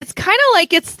kind of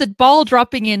like it's the ball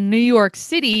dropping in New York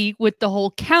City with the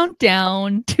whole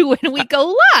countdown to when we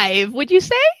go live. Would you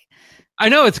say? I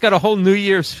know it's got a whole New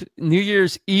Year's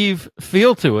Eve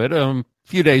feel to it. A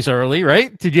few days early,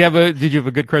 right? Did you have a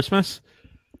good Christmas?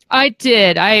 I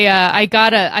did. I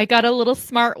got a little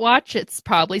smartwatch. It's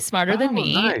probably smarter than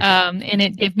me. Nice. And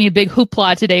it gave me a big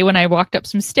hoopla today when I walked up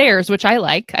some stairs, which I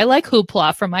like. I like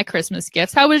hoopla for my Christmas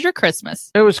gifts. How was your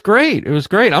Christmas? It was great.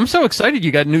 I'm so excited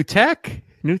you got new tech.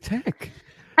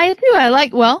 I do.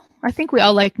 I think we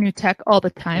all like new tech all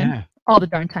the time. All the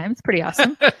darn time. It's pretty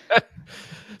awesome.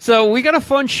 So we got a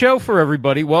fun show for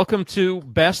everybody. Welcome to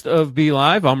Best of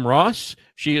BeLive. I'm Ross.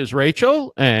 She is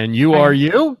Rachel, and you are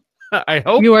you. I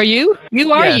hope. You are you.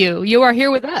 You are you. You are here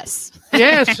with us.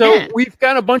 Yeah, so we've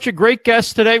got a bunch of great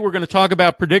guests today. We're going to talk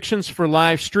about predictions for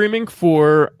live streaming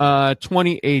for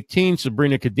 2018.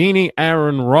 Sabrina Cadini,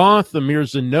 Aaron Roth, Amir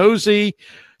Zanozzi,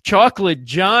 Chocolate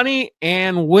Johnny,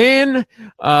 and Wynn.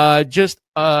 Just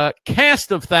a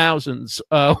cast of thousands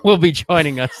will be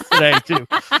joining us today to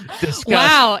discuss.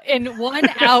 Wow, in 1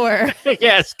 hour.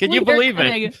 Yes, can you believe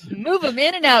it? Move them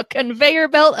in and out. Conveyor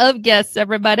belt of guests,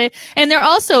 everybody. And they're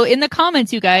also in the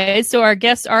comments, you guys. So our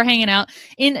guests are hanging out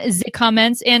in the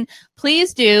comments. And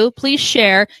please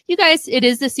share. You guys, it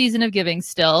is the season of giving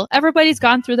still. Everybody's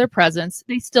gone through their presents.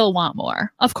 They still want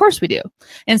more. Of course we do.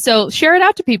 And so share it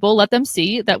out to people. Let them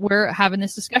see that we're having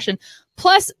this discussion.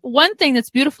 Plus, one thing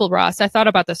that's beautiful, Ross, I thought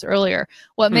about this earlier.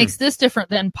 What makes this different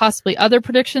than possibly other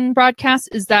prediction broadcasts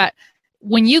is that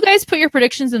when you guys put your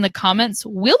predictions in the comments,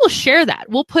 we will share that.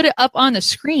 We'll put it up on the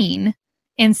screen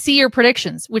and see your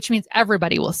predictions, which means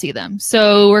everybody will see them.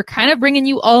 So we're kind of bringing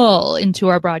you all into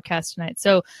our broadcast tonight.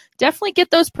 So definitely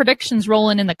get those predictions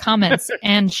rolling in the comments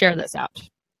and share this out.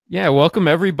 Yeah, welcome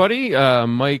everybody.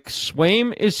 Mike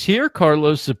Swaim is here.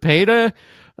 Carlos Zepeda.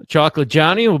 Chocolate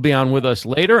Johnny will be on with us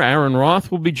later. Aaron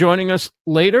Roth will be joining us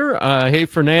later. Hey,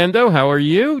 Fernando, how are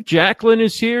you? Jacqueline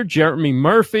is here. Jeremy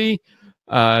Murphy.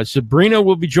 Sabrina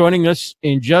will be joining us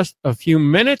in just a few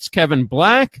minutes. Kevin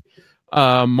Black,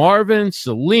 Marvin,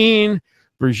 Celine,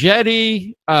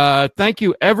 Brigetti. Thank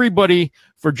you, everybody,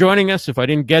 for joining us. If I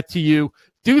didn't get to you,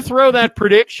 do throw that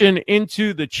prediction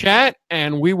into the chat,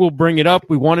 and we will bring it up.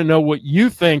 We want to know what you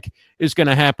think is going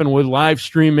to happen with live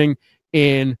streaming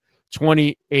in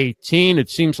 2018. It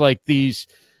seems like these,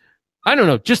 I don't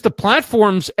know, just the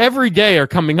platforms every day are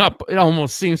coming up. It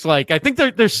almost seems like, I think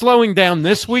they're slowing down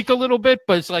this week a little bit,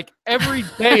 but it's like every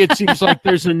day it seems like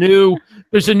there's a new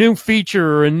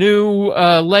feature or a new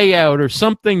layout or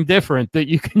something different that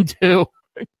you can do.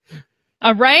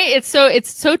 Right. It's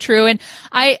so true. And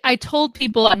I told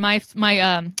people on my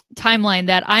timeline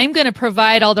that I'm going to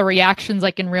provide all the reactions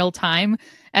like in real time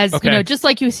as, you know, just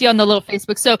like you see on the little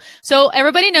Facebook. So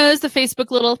everybody knows the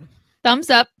Facebook little thumbs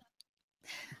up.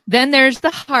 Then there's the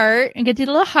heart and get the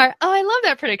little heart. Oh, I love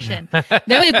that prediction.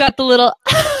 Then we've got the little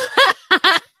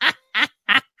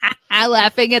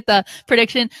laughing at the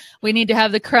prediction. We need to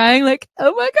have the crying like,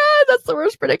 oh my God, that's the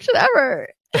worst prediction ever.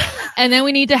 And then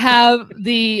we need to have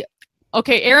the,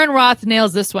 okay, Aaron Roth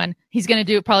nails this one. He's going to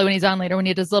do it probably when he's on later, when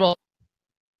he does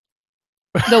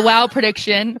the wow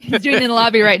prediction. He's doing it in the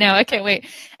lobby right now. I can't wait.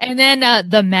 And then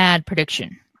the mad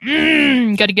prediction.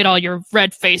 Got to get all your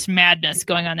red face madness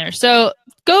going on there. So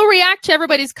go react to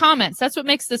everybody's comments. That's what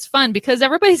makes this fun, because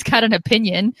everybody's got an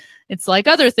opinion. It's like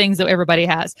other things that everybody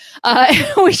has.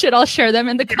 We should all share them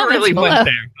in the comments really below. Went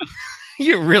there.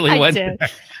 You really went there.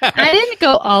 I didn't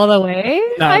go all the way.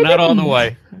 No, not all the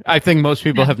way. I think most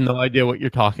people have no idea what you're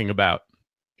talking about.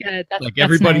 Good. Like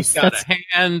everybody's got a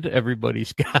hand.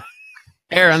 Everybody's got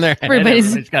hair on their head.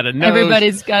 Everybody's got a nose.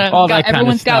 Everybody's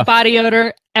everyone's got body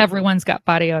odor. Everyone's got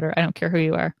body odor. I don't care who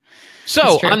you are.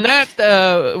 So on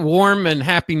that warm and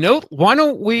happy note, why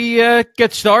don't we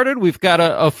get started? We've got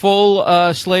a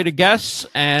full slate of guests,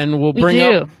 and we'll bring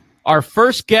up our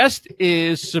first guest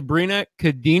is Sabrina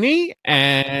Cadini,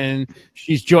 and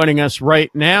she's joining us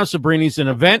right now. Sabrina's an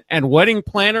event and wedding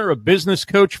planner, a business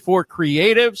coach for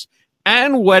creatives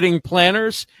and wedding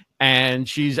planners, and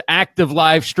she's active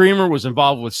live streamer, was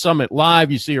involved with Summit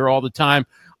Live. You see her all the time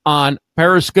on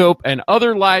Periscope and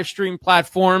other live stream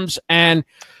platforms. And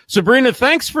Sabrina,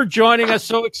 thanks for joining us.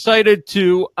 So excited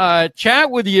to chat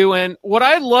with you. And what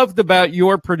I loved about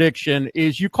your prediction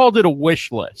is you called it a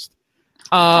wish list.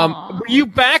 Were you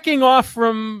backing off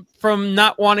from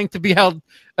not wanting to be held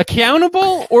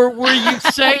accountable, or were you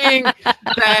saying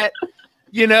that,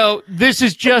 you know, this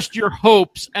is just your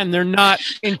hopes and they're not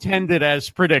intended as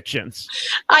predictions?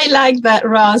 I like that,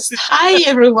 Ross. Hi,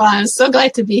 everyone. So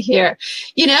glad to be here.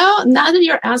 You know, now that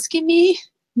you're asking me,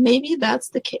 maybe that's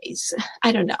the case.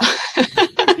 I don't know.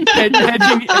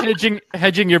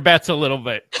 hedging your bets a little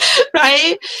bit.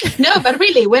 Right? No, but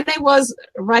really, when I was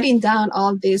writing down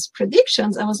all these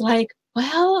predictions, I was like,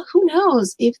 well, who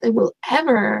knows if they will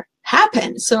ever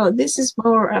happen. So this is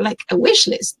more like a wish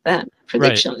list than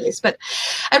prediction list. But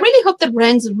I really hope that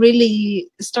brands really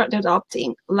start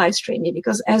adopting live streaming,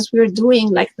 because as we're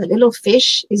doing, like the little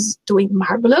fish is doing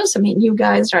marvelous. I mean, you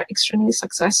guys are extremely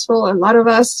successful. A lot of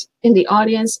us in the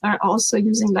audience are also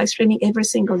using live streaming every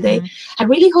single day. I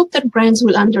really hope that brands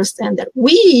will understand that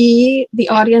we, the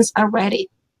audience, are ready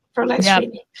for live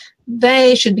streaming.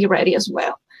 They should be ready as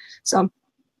well. So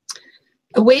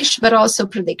a wish, but also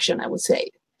prediction, I would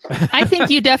say. I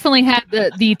think you definitely had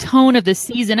the tone of the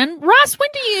season. And Ross, when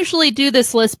do you usually do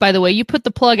this list, by the way? You put the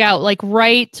plug out like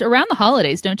right around the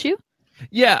holidays, don't you?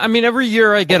 Yeah, I mean, every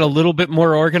year I get a little bit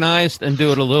more organized and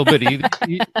do it a little bit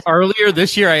earlier.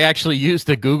 This year I actually used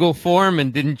a Google form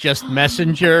and didn't just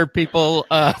messenger people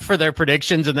for their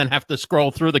predictions and then have to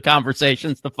scroll through the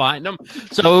conversations to find them.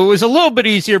 So it was a little bit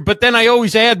easier, but then I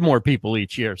always add more people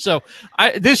each year. So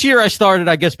this year I started,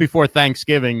 I guess, before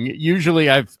Thanksgiving. Usually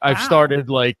I've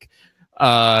started like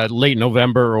late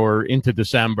November or into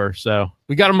December. So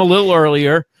we got them a little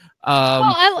earlier.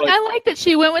 I like that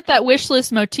she went with that wish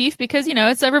list motif, because, you know,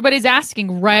 it's everybody's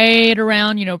asking right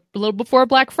around, you know, a little before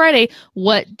Black Friday,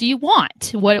 what do you want?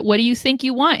 What do you think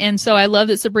you want? And so I love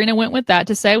that Sabrina went with that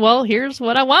to say, well, here's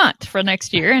what I want for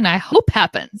next year, and I hope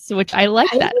happens, which I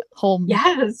like that whole.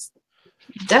 Yes,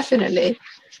 definitely.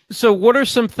 So what are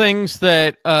some things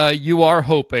that you are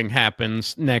hoping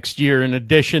happens next year in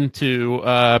addition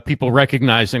to people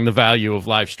recognizing the value of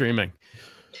live streaming?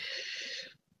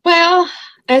 Well,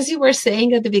 as you were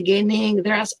saying at the beginning,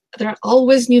 there are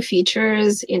always new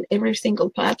features in every single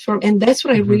platform, and that's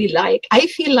what I really like. I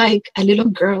feel like a little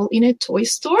girl in a toy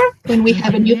store when we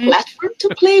have a new platform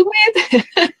to play with.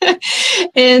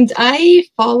 And I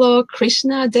follow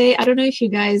Krishna Day. I don't know if you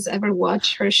guys ever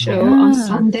watch her show on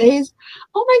Sundays.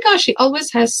 Oh my gosh, she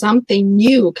always has something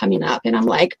new coming up, and I'm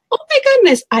like, oh my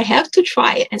goodness, I have to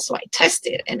try it. And so I test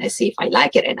it and I see if I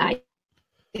like it, and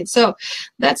so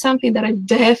that's something that I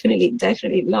definitely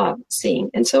love seeing.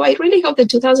 And so I really hope that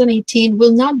 2018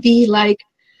 will not be like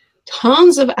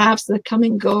tons of apps that come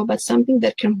and go, but something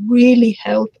that can really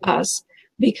help us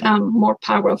become more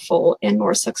powerful and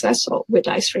more successful with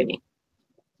live streaming.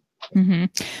 Mm-hmm.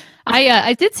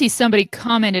 I did see somebody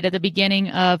commented at the beginning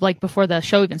of, like, before the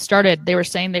show even started, they were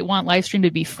saying they want live stream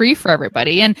to be free for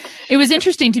everybody. And it was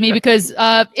interesting to me because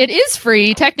it is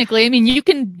free technically. I mean, you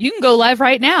can go live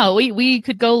right now. We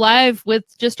could go live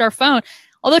with just our phone,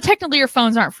 although technically your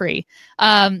phones aren't free.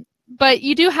 But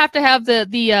you do have to have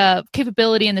the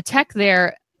capability and the tech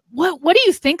there. What do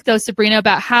you think, though, Sabrina,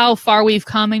 about how far we've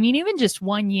come? I mean, even just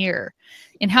 1 year,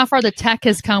 and how far the tech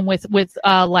has come with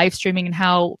live streaming, and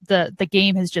how the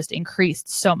game has just increased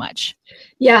so much.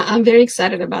 Yeah, I'm very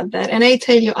excited about that. And I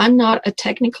tell you, I'm not a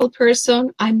technical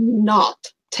person. I'm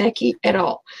not techie at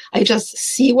all. I just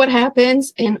see what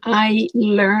happens and I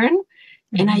learn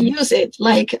and I use it.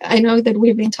 Like, I know that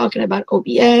we've been talking about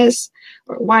OBS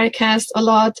or Wirecast a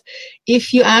lot.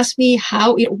 If you ask me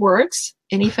how it works,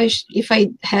 and if I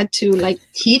had to like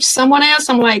teach someone else,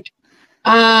 I'm like,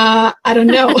 I don't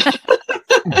know.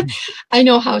 I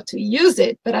know how to use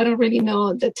it, but I don't really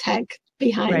know the tech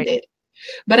behind it.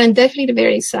 But I'm definitely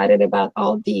very excited about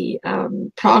all the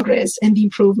progress and the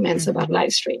improvements about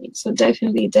live streaming. So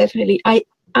definitely,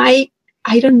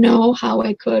 I don't know how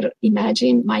I could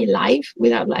imagine my life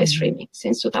without live streaming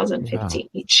since 2015.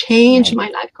 It changed my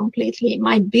life completely.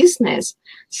 My business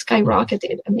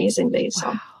skyrocketed amazingly.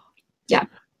 So, yeah.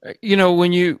 You know,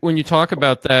 when you talk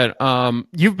about that,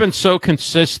 you've been so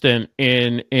consistent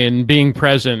in being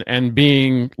present and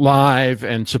being live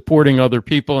and supporting other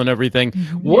people and everything.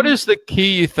 What is the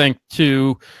key, you think,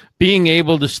 to being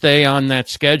able to stay on that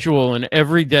schedule, and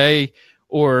every day,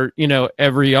 or, you know,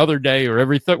 every other day, or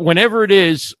whenever it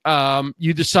is,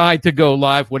 you decide to go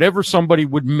live, whatever somebody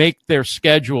would make their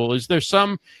schedule? Is there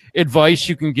some advice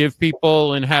you can give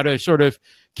people and how to sort of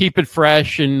keep it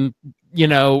fresh and, you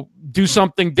know, do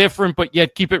something different, but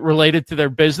yet keep it related to their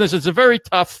business? It's a very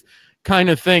tough kind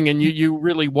of thing, and you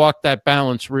really walk that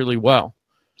balance really well.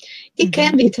 It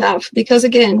can be tough because,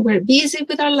 again, we're busy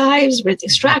with our lives. We're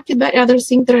distracted by other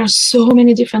things. There are so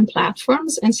many different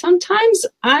platforms. And sometimes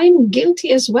I'm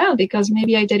guilty as well, because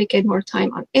maybe I dedicate more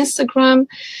time on Instagram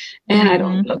and I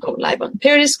don't go live on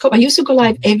Periscope. I used to go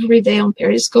live every day on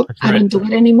Periscope. I don't do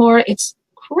it anymore. It's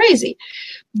crazy.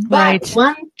 But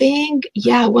one thing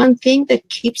that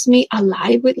keeps me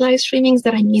alive with live streaming is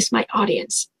that I miss my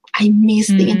audience. I miss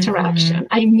the interaction.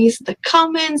 I miss the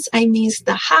comments. I miss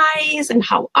the highs and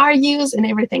how are yous and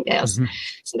everything else.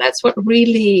 So that's what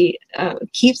really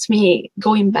keeps me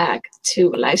going back to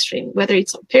live stream, whether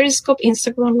it's on Periscope,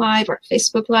 Instagram Live, or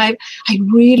Facebook Live. I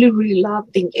really, really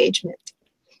love the engagement.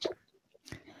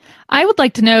 I would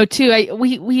like to know too.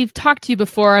 We've talked to you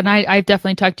before, and I've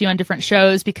definitely talked to you on different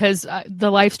shows because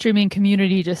the live streaming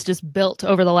community just is built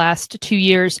over the last 2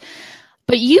 years.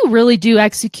 But you really do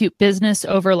execute business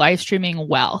over live streaming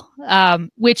well,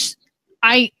 which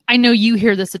I know you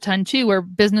hear this a ton too, where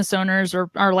business owners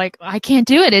are like, I can't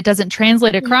do it. It doesn't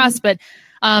translate across. But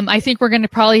I think we're going to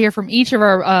probably hear from each of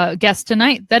our guests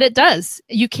tonight that it does.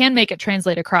 You can make it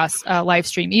translate across live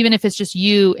stream, even if it's just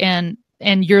you and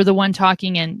you're the one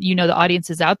talking and you know the audience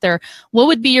is out there. What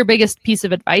would be your biggest piece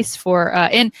of advice for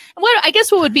and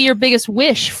what would be your biggest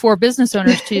wish for business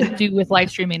owners to do with live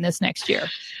streaming this next year?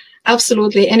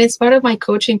 Absolutely. And it's part of my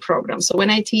coaching program. So when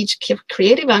I teach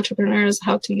creative entrepreneurs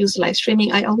how to use live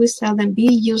streaming, I always tell them,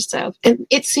 be yourself. And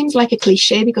it seems like a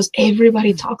cliche because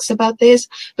everybody talks about this,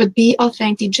 but be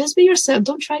authentic. Just be yourself.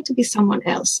 Don't try to be someone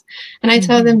else. And I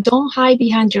tell them, don't hide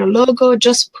behind your logo.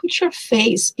 Just put your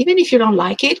face. Even if you don't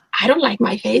like it, I don't like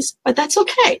my face, but that's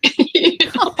okay.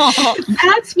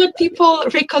 That's what people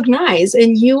recognize.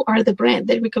 And you are the brand.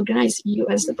 They recognize you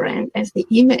as the brand, as the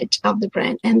image of the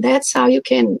brand. And that's how you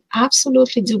can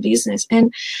absolutely do business.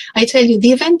 And I tell you,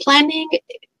 the event planning,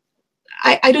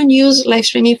 I don't use live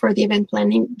streaming for the event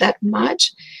planning that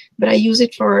much, but I use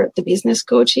it for the business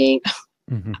coaching.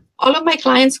 All of my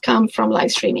clients come from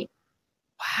live streaming.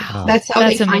 Wow. That's how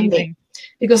they find me.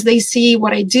 Because they see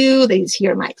what I do, they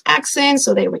hear my accent,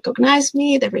 so they recognize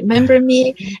me, they remember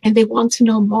me, and they want to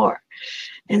know more.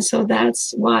 And so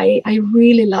that's why I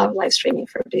really love live streaming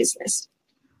for business.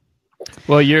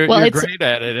 Well, you're great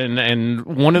at it, and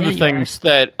one of the things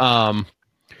that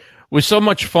was so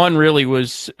much fun really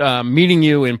was meeting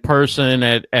you in person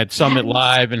at Summit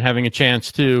Live and having a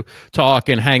chance to talk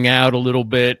and hang out a little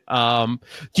bit. Do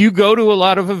you go to a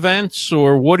lot of events,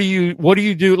 or what do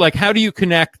you do? Like, how do you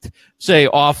connect, say,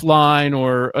 offline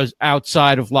or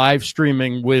outside of live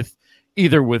streaming with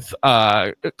either with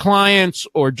clients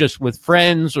or just with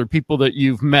friends or people that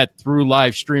you've met through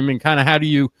live streaming? Kind of how do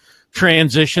you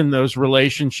transition those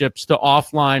relationships to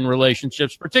offline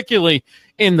relationships, particularly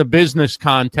in the business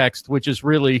context, which is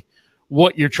really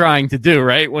what you're trying to do,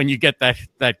 right? When you get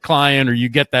that client or you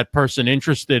get that person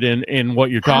interested in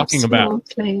what you're talking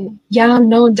about. Yeah,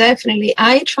 no, definitely.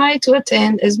 I try to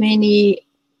attend as many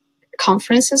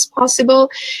conferences as possible.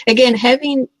 Again,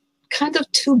 having kind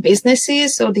of two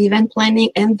businesses, so the event planning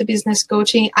and the business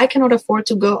coaching, I cannot afford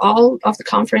to go all of the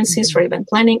conferences for event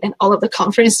planning and all of the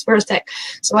conferences for tech.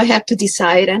 So I have to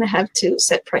decide and I have to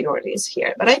set priorities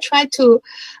here. But I try to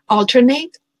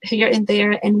alternate here and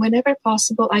there. And whenever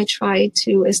possible, I try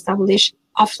to establish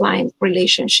offline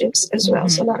relationships as well.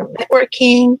 So a lot of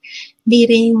networking,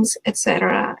 meetings,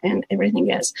 etc., and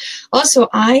everything else. Also,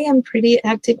 I am pretty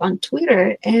active on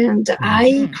Twitter, and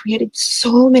I created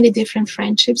so many different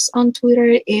friendships on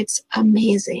Twitter. It's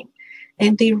amazing,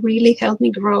 and they really helped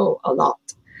me grow a lot.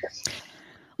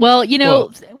 Well,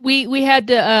 we had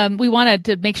to we wanted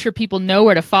to make sure people know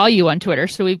where to follow you on Twitter,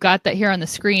 so we've got that here on the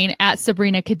screen at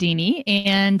Sabrina Cadini,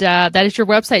 and that is your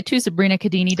website too,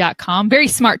 sabrinacadini.com. Very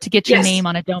smart to get your name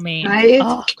on a domain. Right.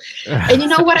 Oh. And you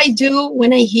know what I do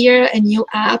when I hear a new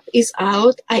app is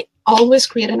out? I always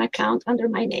create an account under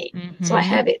my name, so I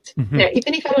have it there.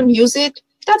 Even if I don't use it,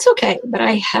 that's okay. But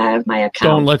I have my account.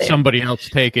 Don't let somebody else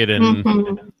take it.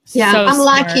 And yeah, so I'm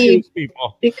lucky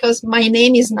because my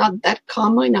name is not that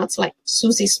common. Now it's like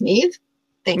Susie Smith,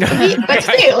 thankfully, but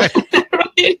still.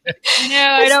 Right? No,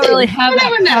 I don't really have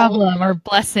that problem or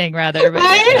blessing, rather. But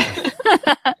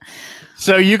right?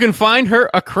 So you can find her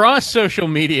across social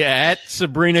media at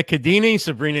Sabrina Cadini.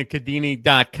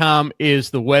 SabrinaCadini.com is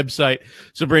the website.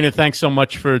 Sabrina, thanks so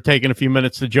much for taking a few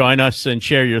minutes to join us and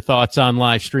share your thoughts on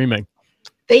live streaming.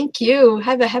 Thank you.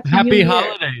 Have a happy New Year.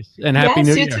 Holidays and happy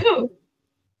New Year. Yes, you too.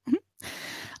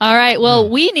 All right. Well,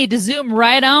 we need to zoom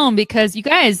right on because you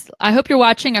guys, I hope you're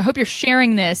watching. I hope you're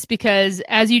sharing this because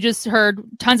as you just heard,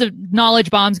 tons of knowledge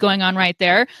bombs going on right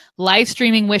there, live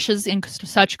streaming wishes and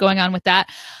such going on with that.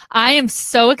 I am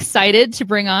so excited to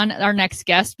bring on our next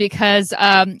guest because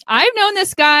I've known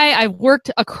this guy. I've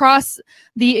worked across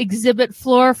the exhibit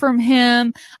floor from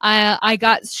him. I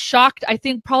got shocked. I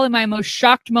think probably my most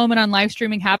shocked moment on live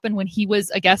streaming happened when he was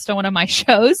a guest on one of my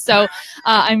shows. So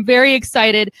I'm very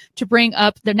excited to bring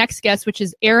up the next guest, which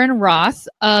is Aaron Roth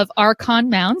of Archon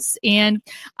Mounts. And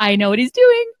I know what he's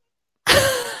doing.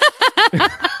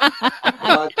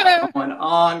 What's going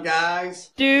on,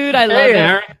 guys? Dude, I love it.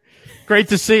 Aaron. Great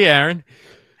to see you, Aaron.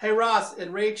 Hey, Ross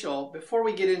and Rachel, before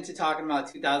we get into talking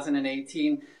about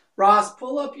 2018, Ross,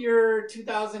 pull up your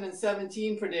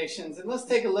 2017 predictions and let's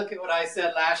take a look at what I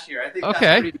said last year. I think that's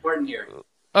pretty important here.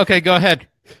 Okay, go ahead.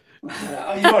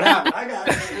 Oh, you don't have it. I got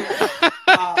it.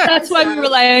 That's why we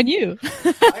rely on you.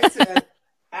 I said,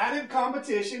 added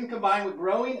competition combined with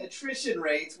growing attrition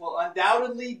rates will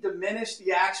undoubtedly diminish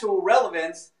the actual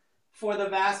relevance for the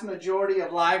vast majority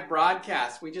of live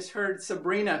broadcasts. We just heard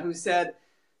Sabrina who said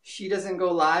she doesn't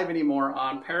go live anymore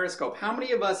on Periscope. How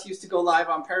many of us used to go live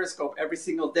on Periscope every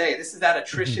single day? This is that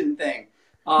attrition thing.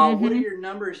 What are your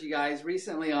numbers, you guys,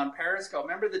 recently on Periscope?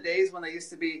 Remember the days when there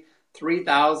used to be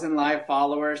 3,000 live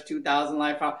followers, 2,000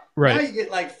 live followers? Right. Now you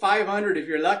get like 500 if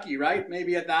you're lucky, right?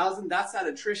 Maybe 1,000. That's that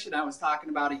attrition I was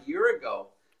talking about a year ago.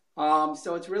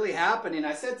 So it's really happening.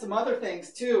 I said some other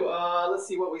things too. Let's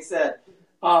see what we said.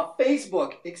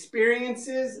 Facebook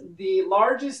experiences the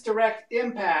largest direct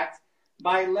impact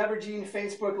by leveraging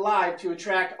Facebook Live to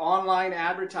attract online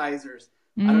advertisers.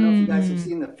 I don't know if you guys have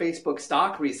seen the Facebook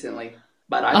stock recently,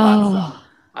 but I bought some.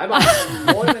 I bought some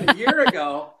more than a year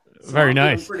ago. So Very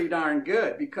nice. Pretty darn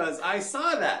good because I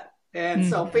saw that. And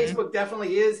so Facebook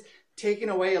definitely is taking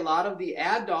away a lot of the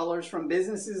ad dollars from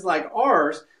businesses like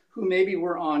ours who maybe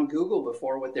were on Google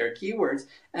before with their keywords.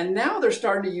 And now they're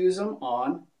starting to use them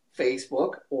on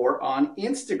Facebook or on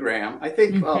Instagram. I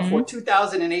think for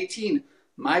 2018,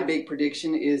 my big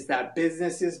prediction is that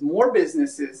more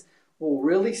businesses will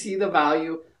really see the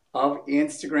value of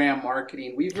Instagram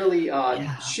marketing. We've really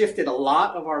shifted a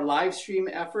lot of our live stream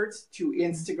efforts to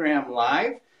Instagram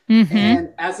Live.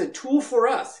 And as a tool for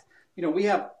us, we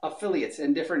have affiliates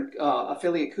and different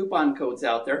affiliate coupon codes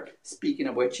out there. Speaking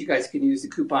of which, you guys can use the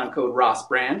coupon code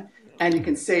RossBrand and you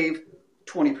can save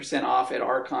 20% off at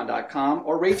archon.com.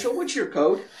 Or Rachel, what's your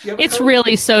code? It's code?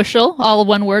 Really social. All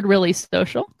one word, really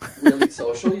social. Really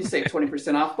social. You save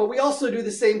 20% off. But we also do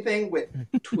the same thing with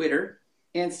Twitter,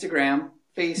 Instagram,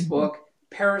 Facebook,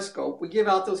 Periscope. We give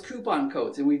out those coupon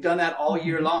codes, and we've done that all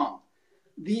year long.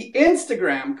 The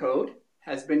Instagram code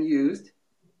has been used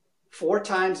 4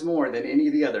 times more than any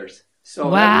of the others.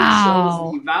 So that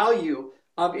shows the value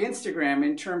of Instagram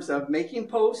in terms of making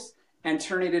posts and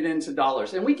turning it into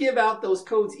dollars. And we give out those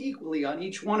codes equally on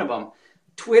each one of them.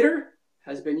 Twitter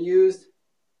has been used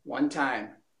 1 time.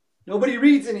 Nobody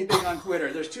reads anything on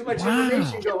Twitter. There's too much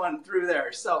information going through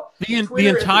there. So the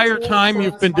entire time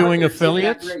you've been doing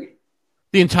affiliates?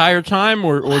 The entire time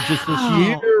or just this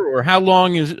year? Or how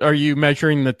long are you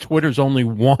measuring that Twitter's only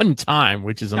 1 time,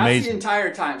 which is amazing? That's the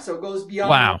entire time. So it goes beyond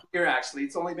 1 year, actually.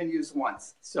 It's only been used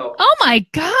once. So. Oh, my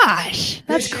gosh.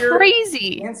 That's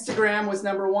crazy. Instagram was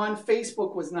number 1.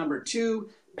 Facebook was number 2.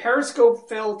 Periscope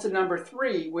fell to number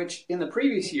 3, which in the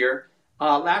previous year,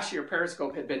 last year,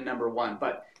 Periscope had been number 1.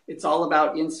 But it's all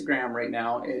about Instagram right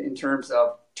now in terms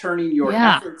of turning your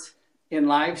efforts in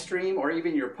live stream or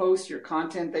even your posts, your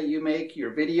content that you make,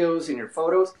 your videos and your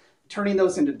photos, turning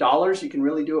those into dollars. You can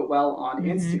really do it well on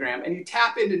Instagram, and you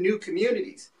tap into new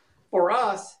communities. For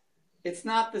us, it's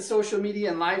not the social media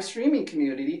and live streaming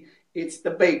community. It's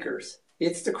the bakers.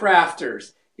 It's the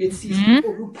crafters. It's these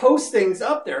people who post things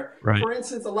up there. Right. For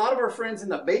instance, a lot of our friends in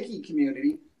the baking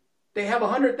community, they have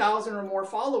 100,000 or more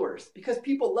followers because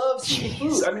people love seeing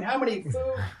food. I mean, how many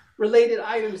food-related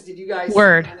items did you guys see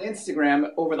on Instagram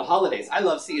over the holidays? I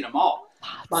love seeing them all.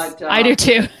 But I do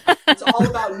too. It's all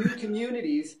about new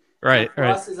communities. Right. For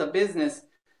us as a business,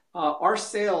 our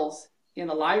sales in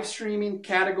the live streaming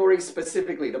category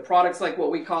specifically, the products like what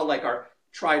we call like our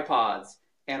tripods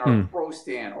and our pro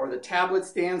stand or the tablet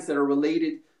stands that are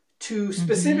related to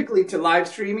specifically to live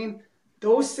streaming,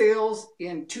 those sales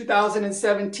in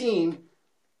 2017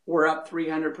 were up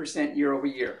 300% year over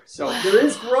year. So there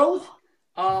is growth,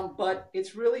 but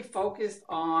it's really focused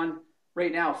on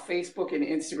right now, Facebook and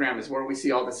Instagram is where we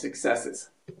see all the successes.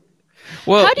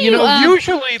 Well,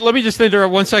 usually, let me just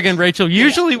interrupt 1 second, Rachel.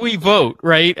 Usually we vote,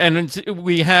 right? And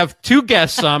we have 2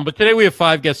 guests on, but today we have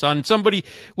 5 guests on.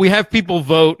 We have people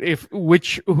vote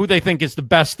who they think is the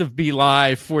best of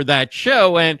BeLive for that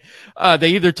show. And they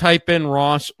either type in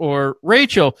Ross or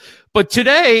Rachel. But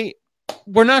today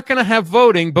we're not going to have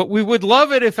voting, but we would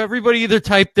love it if everybody either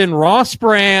typed in Ross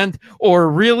Brand or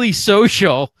Really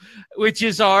Social, which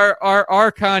is our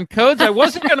Archon codes. I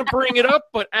wasn't going to bring it up,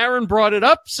 but Aaron brought it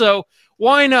up, so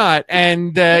why not?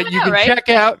 And you can check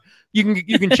out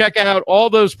check out all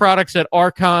those products at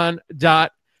archon.com,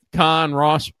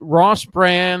 Ross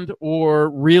Brand or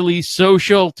Really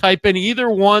Social. Type in either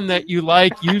one that you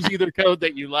like. Use either code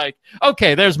that you like.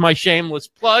 Okay, there's my shameless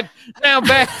plug. Now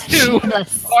back to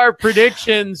our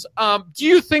predictions. Do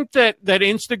you think that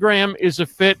Instagram is a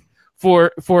fit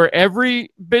for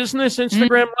every business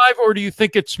Instagram Live, or do you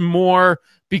think it's more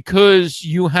because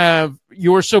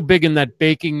you're so big in that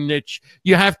baking niche?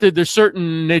 There's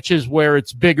certain niches where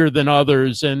it's bigger than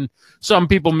others, and some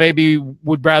people maybe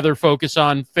would rather focus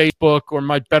on Facebook or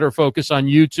might better focus on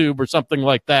YouTube or something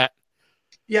like that.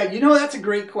 Yeah, that's a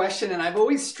great question. And I've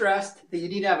always stressed that you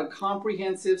need to have a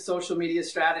comprehensive social media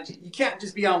strategy. You can't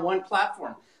just be on one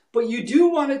platform, but you do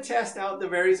want to test out the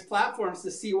various platforms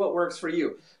to see what works for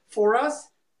you. For us,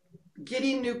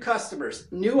 getting new customers,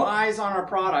 new eyes on our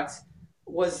products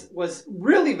was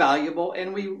really valuable.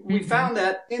 And we found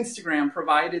that Instagram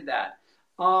provided that.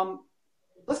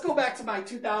 Let's go back to my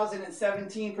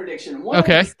 2017 prediction. One of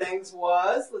these things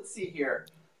was, let's see here.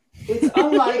 It's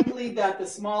unlikely that the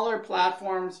smaller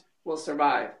platforms will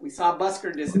survive. We saw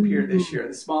Busker disappear this year,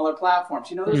 the smaller platforms.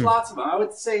 There's lots of them. I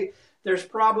would say there's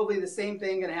probably the same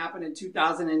thing going to happen in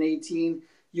 2018.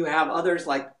 You have others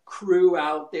like Crew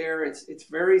out there. It's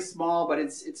very small, but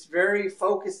it's very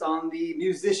focused on the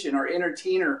musician or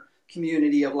entertainer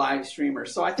community of live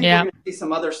streamers. So I think we're going to see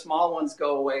some other small ones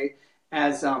go away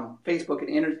as Facebook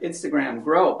and Instagram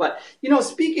grow. But,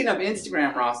 speaking of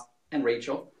Instagram, Ross and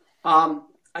Rachel,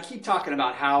 I keep talking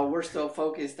about how we're so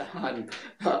focused on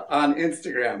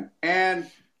Instagram.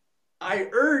 And I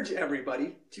urge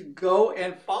everybody to go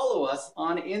and follow us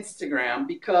on Instagram,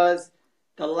 because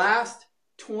the last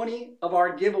 20 of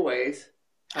our giveaways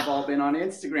have all been on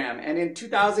Instagram. And in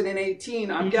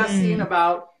 2018, I'm guessing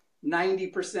about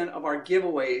 90% of our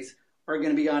giveaways are going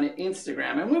to be on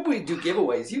Instagram. And when we do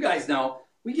giveaways, you guys know,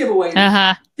 we give away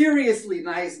seriously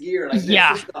nice gear. Like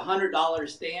this is the $100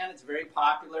 stand. It's very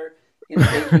popular in the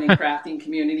baking and crafting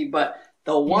community, but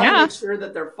they'll want to make sure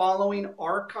that they're following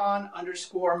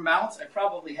Archon_mounts. I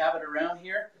probably have it around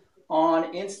here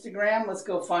on Instagram. Let's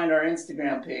go find our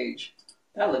Instagram page.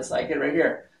 That looks like it right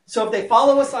here. So if they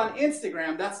follow us on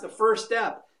Instagram, that's the first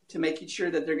step to making sure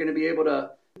that they're going to be able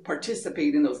to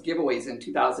participate in those giveaways in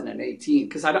 2018,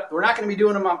 because we're not going to be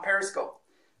doing them on Periscope.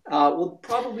 We'll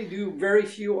probably do very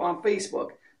few on Facebook,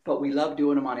 but we love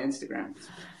doing them on Instagram.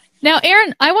 Now,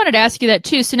 Aaron, I wanted to ask you that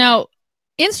too. So now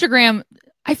Instagram,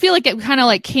 I feel like it kind of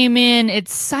like came in, it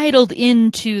sidled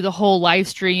into the whole live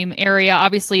stream area.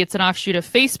 Obviously, it's an offshoot of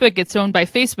Facebook. It's owned by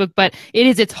Facebook, but it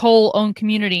is its whole own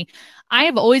community. I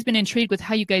have always been intrigued with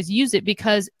how you guys use it,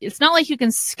 because it's not like you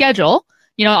can schedule.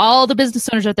 All the business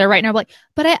owners out there right now are like,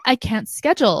 but I can't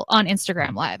schedule on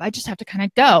Instagram Live. I just have to kind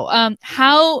of go.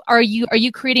 How are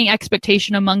you creating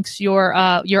expectation amongst your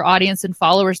audience and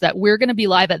followers that we're going to be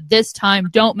live at this time?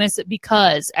 Don't miss it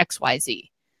because XYZ.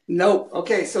 Nope.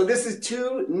 Okay, so this is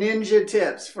 2 ninja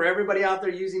tips for everybody out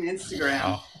there using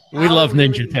Instagram. We love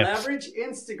ninja tips. Leverage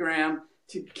Instagram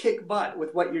to kick butt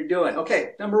with what you're doing.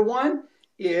 Okay, number 1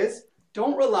 is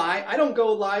don't rely. I don't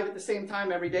go live at the same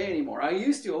time every day anymore. I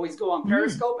used to always go on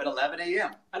Periscope at 11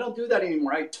 a.m. I don't do that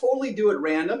anymore. I totally do it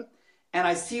random, and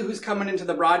I see who's coming into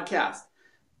the broadcast.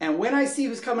 And when I see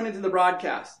who's coming into the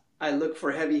broadcast, I look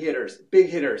for heavy hitters, big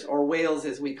hitters, or whales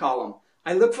as we call them.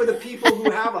 I look for the people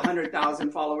who have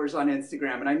 100,000 followers on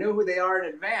Instagram, and I know who they are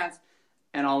in advance,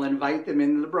 and I'll invite them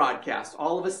into the broadcast.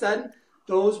 All of a sudden,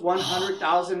 those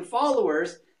 100,000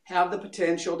 followers have the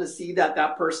potential to see that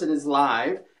that person is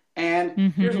live.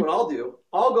 And here's what I'll do.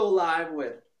 I'll go live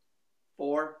with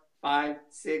 4, 5,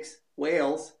 6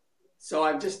 whales. So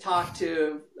I just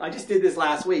did this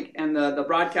last week, and the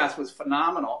broadcast was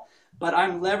phenomenal. But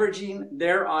I'm leveraging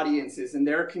their audiences and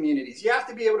their communities. You have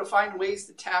to be able to find ways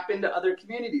to tap into other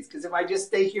communities, because if I just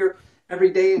stay here every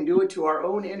day and do it to our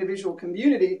own individual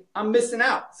community, I'm missing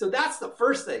out. So that's the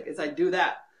first thing, is I do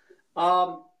that.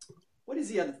 What is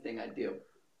the other thing I do?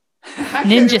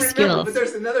 Ninja skills. But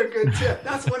there's another good tip.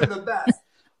 That's one of the best.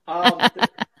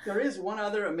 There is one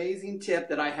other amazing tip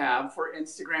that I have for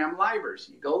Instagram livers.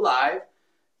 You go live,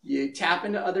 you tap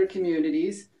into other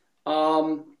communities.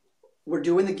 We're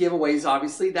doing the giveaways,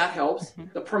 obviously. That helps.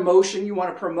 The promotion, you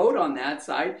want to promote on that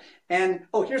side. And,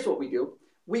 here's what we do.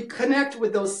 We connect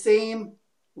with those same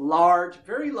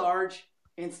very large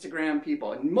Instagram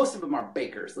people. And most of them are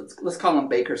bakers. Let's call them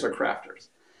bakers or crafters.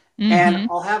 And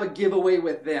I'll have a giveaway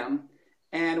with them,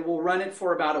 and we'll run it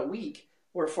for about a week,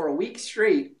 where for a week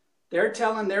straight, they're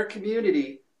telling their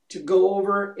community to go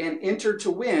over and enter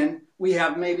to win. We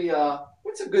have maybe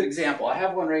what's a good example? I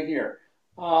have one right here.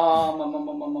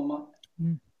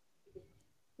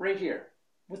 Right here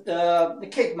with the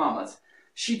cake mamas.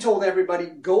 She told everybody,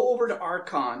 go over to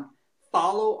Archon,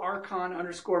 follow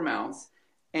Archon_mounts,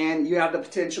 and you have the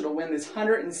potential to win this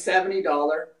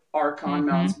 $170 Archon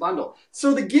mounts bundle.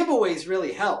 So the giveaways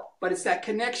really help, but it's that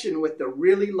connection with the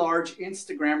really large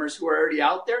Instagrammers who are already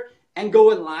out there and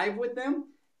going live with them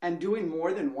and doing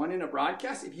more than one in a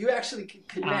broadcast, if you actually can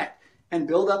connect and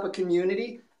build up a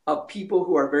community of people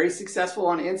who are very successful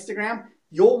on Instagram,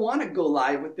 you'll want to go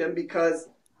live with them because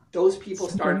those people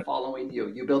start following you.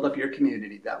 You build up your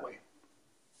community that way.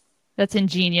 That's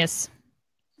ingenious.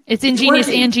 It's ingenious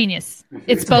and genius.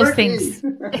 It's both working. things.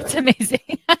 It's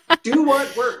amazing. Do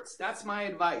what works. That's my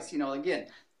advice. Again,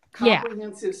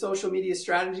 comprehensive social media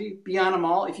strategy, be on them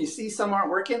all. If you see some aren't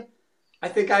working, I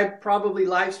think I probably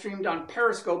live streamed on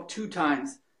Periscope 2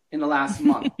 times in the last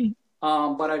month.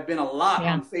 But I've been a lot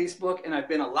on Facebook and I've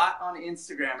been a lot on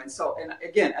Instagram. And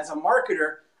again, as a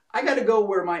marketer, I got to go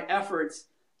where my efforts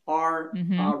are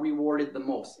rewarded the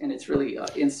most. And it's really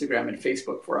Instagram and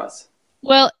Facebook for us.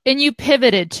 Well, and you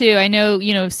pivoted too. I know,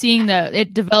 seeing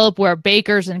it develop where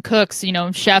bakers and cooks,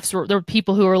 chefs, there were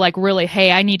people who were like, really,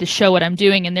 hey, I need to show what I'm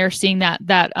doing. And they're seeing that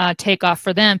take off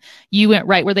for them. You went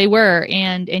right where they were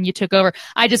and you took over.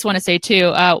 I just want to say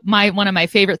too, one of my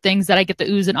favorite things that I get the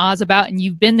oohs and ahs about, and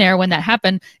you've been there when that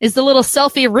happened, is the little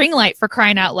selfie ring light, for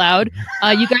crying out loud.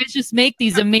 You guys just make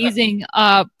these amazing,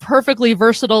 perfectly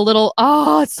versatile little,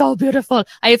 it's so beautiful.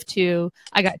 I have 2.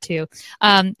 I got 2.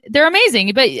 They're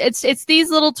amazing, but it's these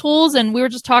little tools, and we were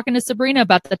just talking to Sabrina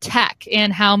about the tech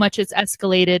and how much it's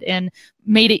escalated and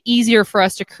made it easier for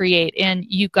us to create, and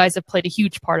you guys have played a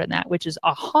huge part in that, which is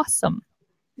awesome.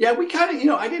 Yeah, we kind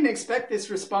of, I didn't expect this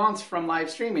response from live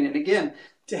streaming, and again,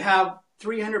 to have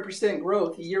 300%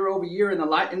 growth year over year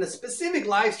in the specific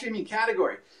live streaming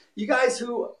category. You guys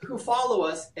who follow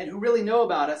us and who really know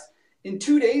about us, in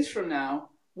 2 days from now,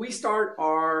 we start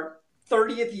our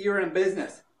 30th year in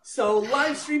business. So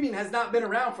live streaming has not been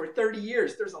around for 30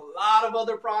 years. There's a lot of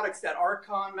other products that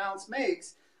Archon Mounts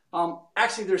makes.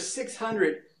 Actually, there's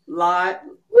 600 live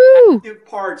active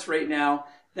parts right now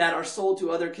that are sold to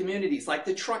other communities, like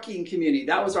the trucking community.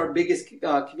 That was our biggest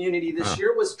community this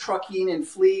year, was trucking and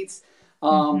fleets,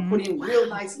 putting real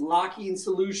nice locking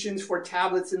solutions for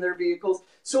tablets in their vehicles.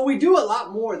 So we do a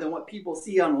lot more than what people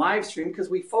see on live stream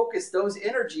because we focus those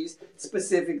energies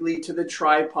specifically to the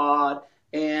tripod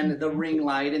and the ring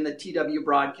light and the TW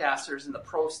broadcasters and the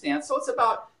Pro Stand. So it's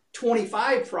about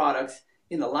 25 products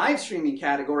in the live streaming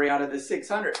category out of the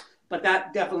 600. But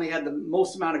that definitely had the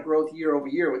most amount of growth year over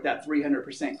year with that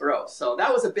 300% growth. So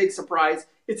that was a big surprise.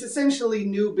 It's essentially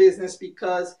new business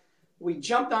because we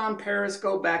jumped on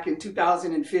Periscope back in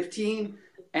 2015.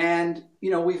 And,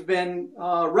 we've been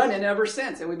running ever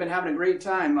since. And we've been having a great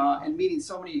time and meeting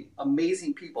so many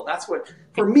amazing people. That's what,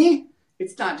 for me,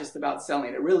 it's not just about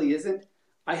selling. It really isn't.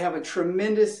 I have a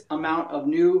tremendous amount of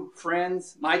new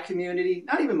friends, my community,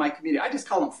 not even my community. I just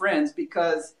call them friends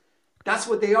because that's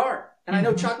what they are. And I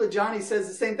know Chocolate Johnny says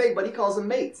the same thing, but he calls them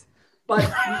mates.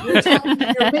 But you're talking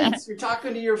to your mates, you're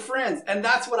talking to your friends. And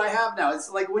that's what I have now. It's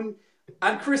like when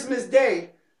on Christmas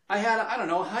Day, I had,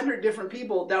 100 different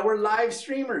people that were live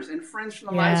streamers and friends from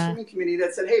the live streaming community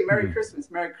that said, hey, Merry Christmas,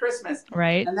 Merry Christmas.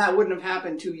 Right. And that wouldn't have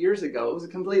happened 2 years ago. It was a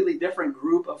completely different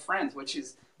group of friends, which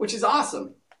is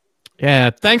awesome. Yeah,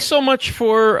 thanks so much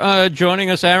for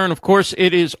joining us, Aaron. Of course,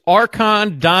 it is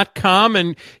archon.com,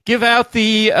 and give out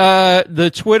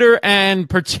the Twitter and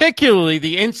particularly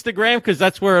the Instagram because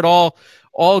that's where it all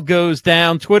goes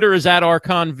down. Twitter is at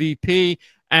ArchonVP,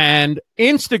 and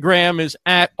Instagram is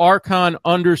at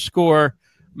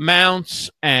Archon_Mounts.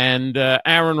 And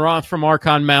Aaron Roth from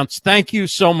Archon Mounts, thank you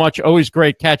so much. Always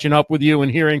great catching up with you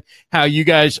and hearing how you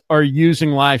guys are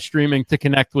using live streaming to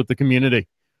connect with the community.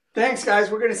 Thanks, guys.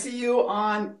 We're going to see you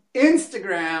on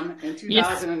Instagram in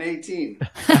 2018.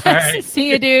 All right.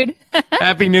 See you, dude.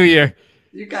 Happy New Year.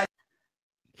 You guys.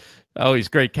 Always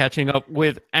great catching up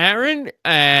with Aaron.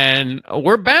 And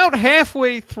we're about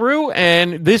halfway through,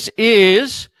 and this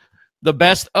is the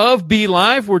best of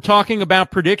BeLive. We're talking about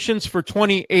predictions for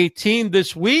 2018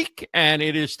 this week, and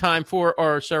it is time for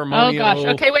our ceremonial. Oh, gosh.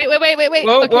 Okay, wait. Whoa, Okay.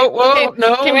 whoa. Okay.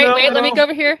 No, okay, wait. no. Let me go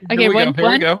over here. Okay, Here we one, go.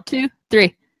 Here we go. 2,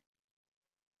 3.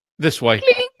 This way.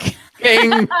 Clink.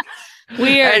 Ding.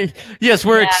 Weird. Yes,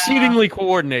 we're exceedingly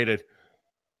coordinated.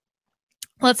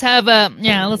 Let's have a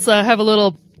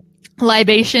little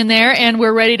libation there, and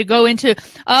we're ready to go into.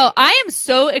 Oh, I am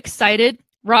so excited,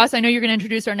 Ross. I know you're going to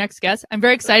introduce our next guest. I'm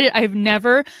very excited. I've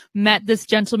never met this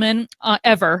gentleman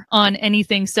ever on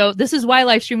anything, so this is why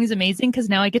live streaming is amazing because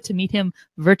now I get to meet him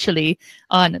virtually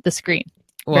on the screen.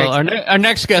 Well, our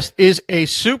next guest is a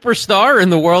superstar in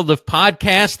the world of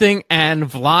podcasting and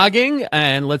vlogging,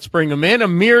 and let's bring him in.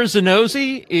 Amir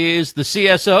Zanozzi is the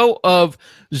CSO of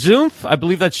Zoomph. I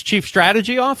believe that's Chief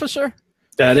Strategy Officer.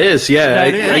 That is,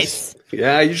 yeah. Nice.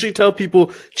 I usually tell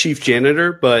people Chief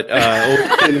Janitor, but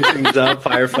opening things up,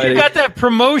 firefighting. You got that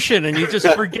promotion, and you just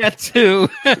forget to.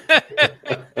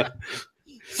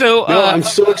 So No, I'm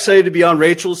so excited to be on,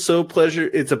 Rachel. It's a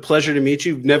pleasure to meet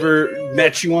you. Never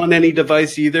met you on any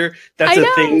device either. That's a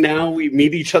thing now. We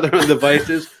meet each other on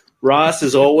devices. Ross,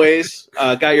 as always,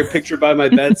 got your picture by my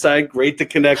bedside. Great to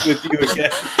connect with you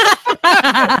again.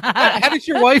 how does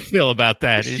your wife feel about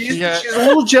that? She's a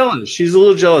little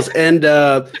jealous. And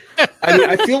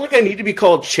I feel like I need to be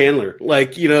called Chandler.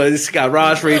 Like, it's got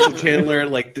Ross, Rachel, Chandler.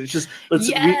 Like,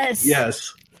 yes.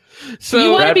 Yes. So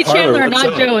you want to be Chandler, not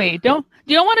up? Joey.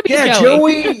 You don't want to be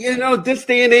Joey. This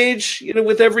day and age,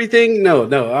 with everything.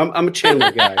 No, I'm a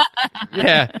Chandler guy.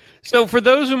 Yeah. So for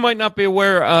those who might not be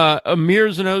aware, Amir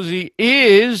Zanozzi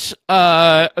is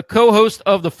a co-host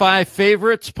of the 5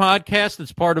 Favorites podcast.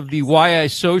 It's part of the YI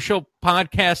Social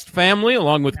podcast family,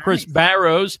 along with Chris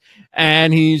Barrows.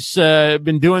 And he's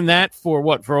been doing that for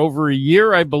over a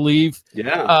year, I believe.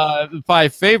 Yeah. The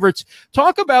 5 Favorites.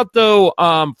 Talk about, though,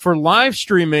 for live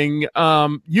streaming,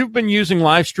 you've been using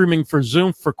live streaming for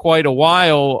Zoom for quite a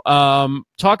while.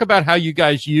 Talk about how you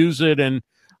guys use it and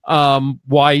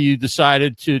why you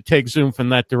decided to take Zoom from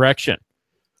that direction.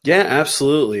 Yeah,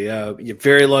 absolutely. You're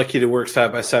very lucky to work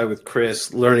side by side with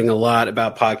Chris, learning a lot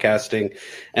about podcasting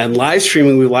and live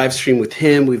streaming. We live stream with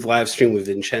him. We've live streamed with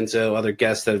Vincenzo, other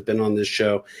guests that have been on this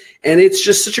show. And it's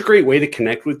just such a great way to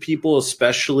connect with people,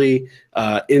 especially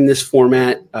in this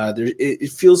format.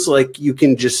 It feels like you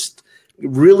can just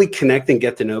really connect and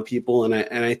get to know people. And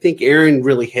I think Aaron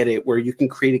really hit it, where you can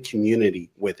create a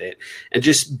community with it and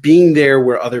just being there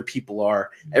where other people are.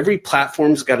 Every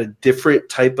platform's got a different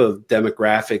type of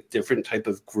demographic, different type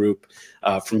of group,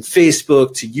 from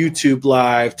Facebook to YouTube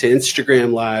Live to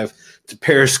Instagram Live to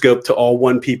Periscope to all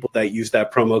one people that use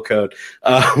that promo code.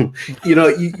 You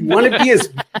want to be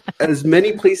as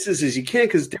many places as you can,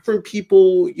 because different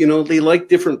people, they like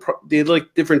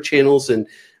different channels. And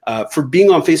for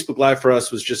being on Facebook Live for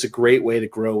us was just a great way to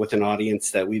grow with an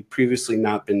audience that we'd previously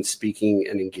not been speaking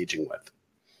and engaging with.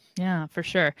 Yeah, for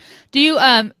sure. Do you,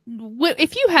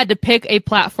 if you had to pick a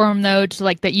platform though,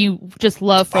 that you just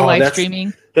love for live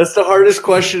streaming? That's the hardest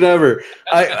question ever.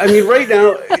 I mean, right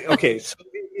now, okay, so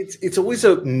it's always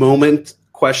a moment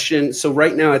question. So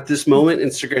right now at this moment,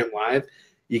 Instagram Live,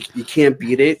 you can't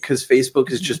beat it because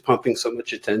Facebook is just pumping so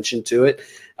much attention to it.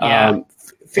 Yeah.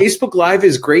 Facebook Live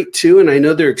is great too, and I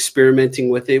know they're experimenting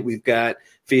with it. We've got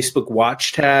Facebook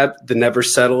Watch Tab, the Never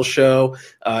Settle show.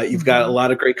 You've got a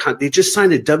lot of great content. They just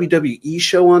signed a WWE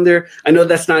show on there. I know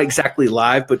that's not exactly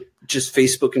live, but just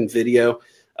Facebook and video.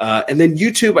 And then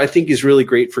YouTube, I think, is really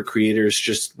great for creators,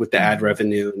 just with the ad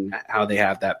revenue and how they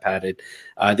have that padded.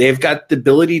 They've got the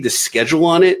ability to schedule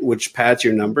on it, which pads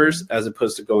your numbers as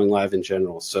opposed to going live in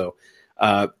general. So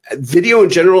video in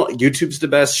general, YouTube's the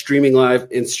best. Streaming live,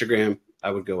 Instagram, I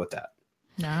would go with that.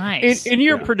 Nice. In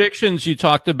your predictions, you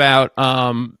talked about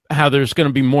how there's going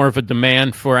to be more of a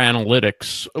demand for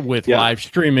analytics with live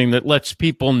streaming that lets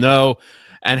people know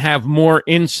and have more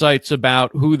insights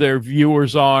about who their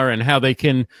viewers are and how they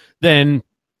can then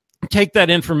take that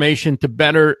information to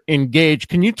better engage.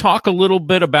 Can you talk a little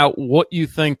bit about what you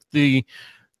think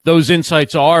those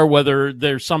insights are, whether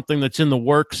there's something that's in the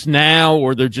works now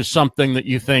or they're just something that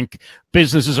you think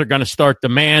businesses are going to start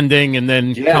demanding and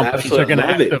then companies are going to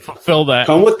have to fulfill that?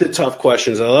 Come with the tough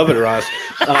questions. I love it, Ross.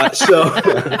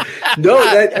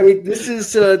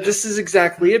 This is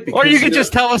exactly it. Because, or you could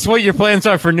just tell us what your plans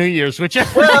are for New Year's,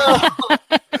 whichever. Well,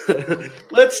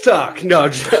 let's talk. No.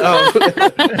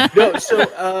 No.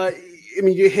 So,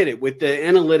 you hit it with the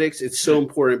analytics. It's so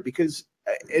important because,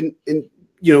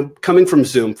 coming from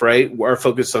Zoom, right, our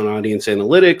focus on audience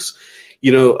analytics,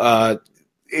 you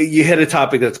hit a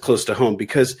topic that's close to home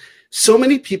because so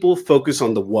many people focus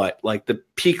on the what, like the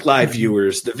peak live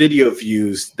viewers, the video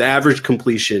views, the average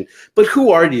completion. But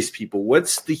who are these people?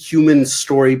 What's the human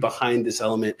story behind this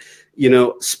element?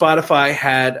 Spotify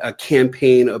had a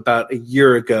campaign about a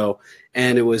year ago,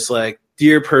 and it was like,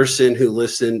 dear person who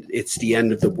listened, it's the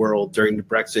end of the world during the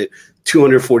Brexit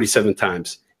 247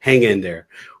 times. Hang in there.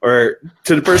 Or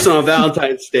to the person on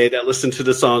Valentine's Day that listened to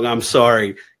the song, I'm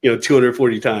sorry,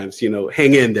 240 times,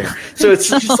 hang in there. So it's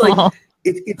just like,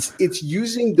 it's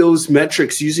using those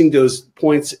metrics, using those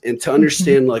points, and to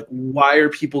understand like, why are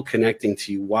people connecting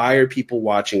to you? Why are people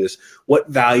watching this? What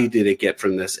value did it get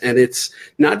from this? And it's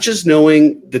not just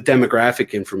knowing the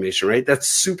demographic information, right? That's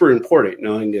super important.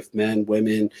 Knowing if men,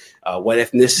 women, what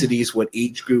ethnicities, what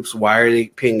age groups, why are they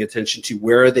paying attention to?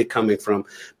 Where are they coming from?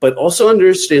 But also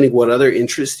understanding what other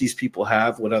interests these people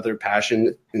have, what other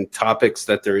passion and topics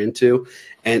that they're into,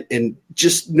 and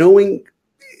just knowing.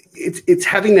 It's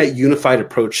having that unified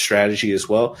approach strategy as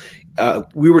well.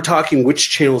 We were talking which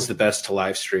channel is the best to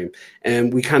live stream.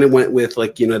 And we kind of went with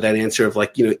that answer of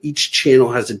each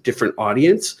channel has a different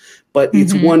audience, but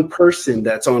it's one person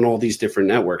that's on all these different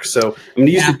networks. So I'm going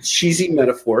to use a cheesy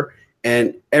metaphor,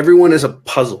 and everyone is a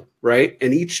puzzle, right?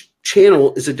 And each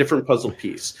channel is a different puzzle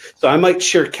piece. So I might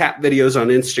share cat videos on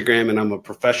Instagram, and I'm a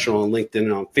professional on LinkedIn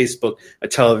and on Facebook. I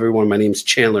tell everyone my name's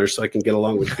Chandler so I can get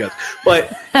along with you guys.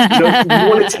 But you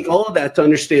want to take all of that to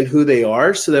understand who they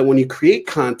are, so that when you create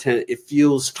content, it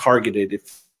feels targeted.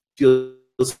 It feels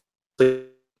like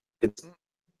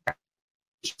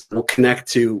it'll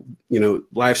connect to,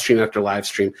 live stream after live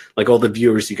stream, like all the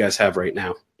viewers you guys have right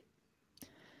now.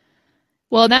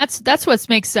 Well, that's what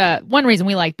makes one reason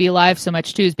we like BeLive so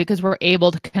much too, is because we're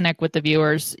able to connect with the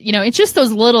viewers. It's just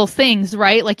those little things,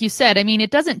 right? Like you said, I mean,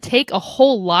 it doesn't take a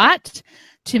whole lot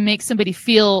to make somebody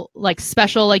feel like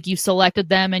special, like you selected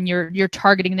them and you're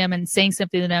targeting them and saying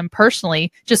something to them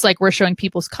personally, just like we're showing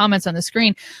people's comments on the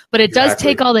screen. But it does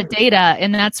take all the data,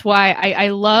 and that's why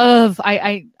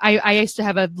I used to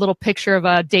have a little picture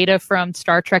of data from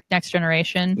Star Trek Next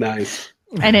Generation. Nice.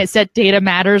 And it said data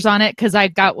matters on it, because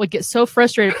would get so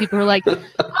frustrated. People were like,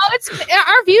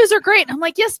 our views are great. And I'm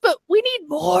like, yes, but we need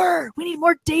more. We need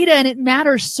more data, and it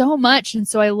matters so much. And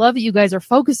so I love that you guys are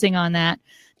focusing on that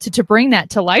to bring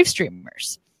that to live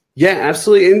streamers. Yeah,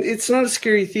 absolutely. And it's not a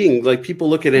scary thing. Like, people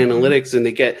look at analytics and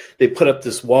they put up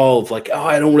this wall of like, oh,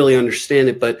 I don't really understand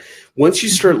it. But once you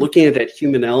start looking at that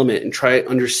human element and try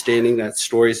understanding that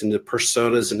stories and the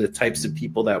personas and the types of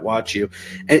people that watch you,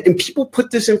 and people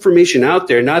put this information out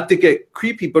there, not to get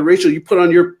creepy, but Rachel, you put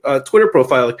on your Twitter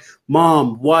profile, like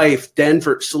mom, wife,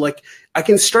 Denver. So like, I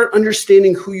can start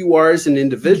understanding who you are as an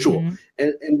individual.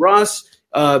 And Ross,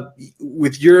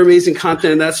 with your amazing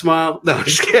content and that smile, no, I'm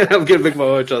just kidding. I'm getting big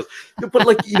my chest. But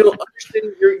like,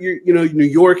 understanding your New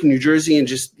York and New Jersey and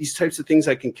just these types of things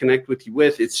I can connect with you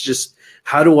with. It's just,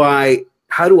 how do I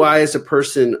as a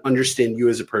person understand you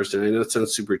as a person? I know it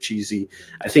sounds super cheesy.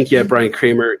 I think you have Brian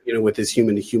Kramer, with his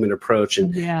human to human approach,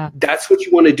 and that's what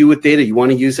you want to do with data. You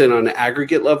want to use it on an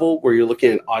aggregate level where you're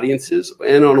looking at audiences,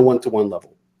 and on a one-to-one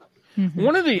level.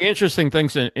 One of the interesting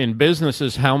things in business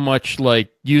is how much like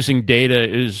using data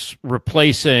is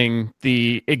replacing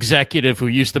the executive who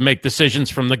used to make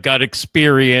decisions from the gut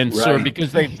experience, or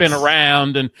because they've been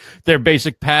around and their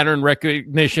basic pattern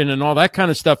recognition and all that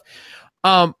kind of stuff.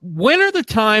 When are the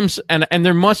times, and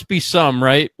there must be some,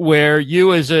 right, where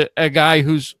you as a guy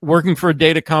who's working for a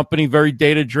data company, very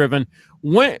data driven,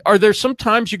 when are there some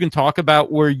times you can talk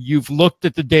about where you've looked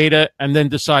at the data and then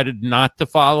decided not to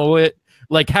follow it?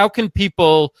 Like, how can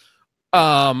people,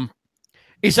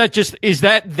 is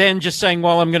that then just saying,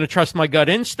 well, I'm going to trust my gut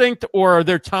instinct? Or are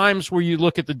there times where you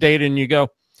look at the data and you go,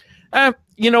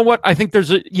 you know what? I think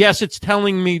yes, it's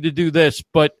telling me to do this,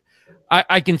 but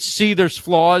I can see there's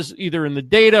flaws either in the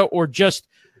data or just,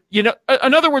 in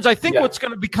other words, I think what's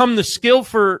going to become the skill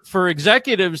for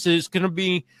executives is going to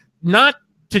be not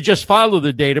to just follow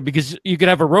the data, because you could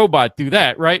have a robot do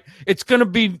that, right? It's going to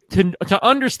be to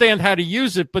understand how to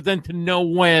use it, but then to know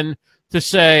when to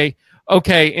say,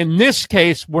 okay, in this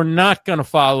case, we're not going to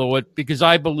follow it because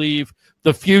I believe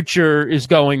the future is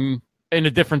going in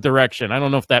a different direction. I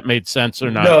don't know if that made sense or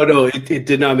not. No, it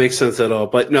did not make sense at all.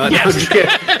 But no,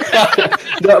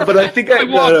 no, but I think I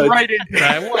walked right into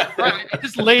that. I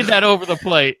just laid that over the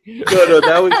plate. No,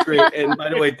 that was great. And by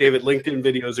the way, David, LinkedIn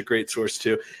video is a great source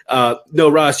too. No,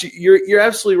 Ross, you're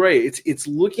absolutely right. It's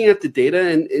looking at the data,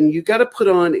 and you got to put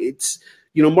on. It's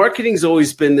marketing's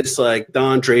always been this like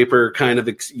Don Draper kind of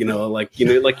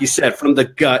like you said, from the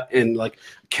gut and like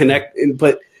connect.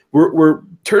 But we're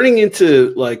turning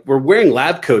into like, we're wearing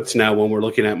lab coats now when we're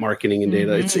looking at marketing and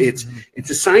data. It's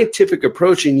a scientific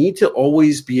approach, and you need to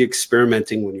always be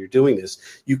experimenting when you're doing this.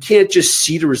 You can't just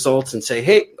see the results and say,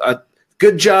 hey,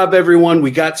 good job, everyone.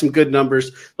 We got some good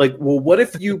numbers. Like, well, what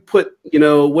if you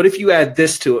what if you add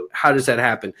this to it? How does that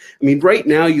happen? I mean, right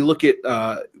now you look at,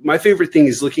 my favorite thing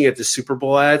is looking at the Super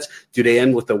Bowl ads. Do they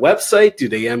end with a website? Do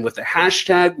they end with a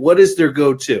hashtag? What is their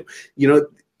go-to?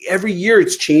 Every year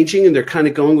it's changing, and they're kind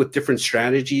of going with different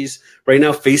strategies. Right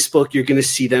now, Facebook, you're going to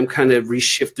see them kind of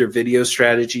reshift their video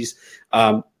strategies.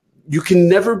 You can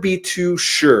never be too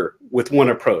sure with one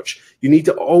approach. You need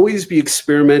to always be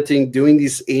experimenting, doing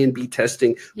these A and B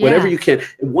testing, whatever you can.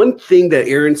 And one thing that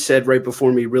Aaron said right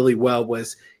before me really well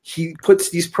was he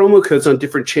puts these promo codes on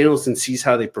different channels and sees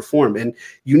how they perform. And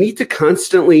you need to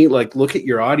constantly like look at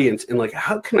your audience and like,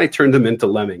 how can I turn them into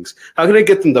lemmings? How can I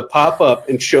get them to pop up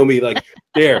and show me like,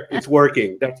 there, it's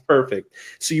working. That's perfect.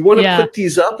 So you want to put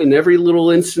these up in every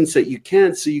little instance that you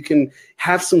can, so you can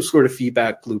have some sort of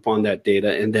feedback loop on that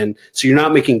data. And then, so you're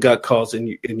not making gut calls, and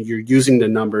you're using the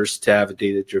numbers to have a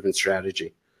data-driven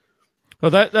strategy.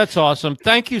 Well, that's awesome.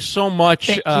 Thank you so much.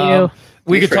 Thank you.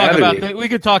 We Thanks could for talk having about me. that. We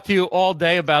could talk to you all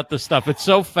day about this stuff. It's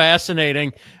so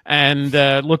fascinating, and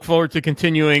look forward to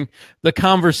continuing the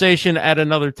conversation at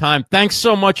another time. Thanks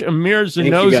so much, Amir Thank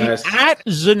you, Zanozzi. guys. At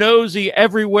Zanozzi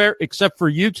everywhere except for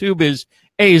YouTube is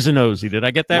A Zanozzi. Did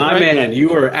I get that My right? man,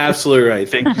 you are absolutely right.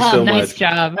 Thank you so Nice much.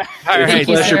 job. All It's right. a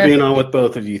pleasure sir. being on with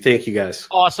both of you. Thank you, guys.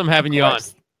 Awesome having you on.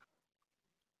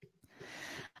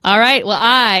 All right. Well,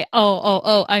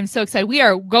 I'm so excited. We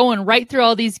are going right through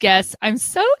all these guests. I'm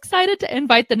so excited to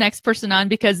invite the next person on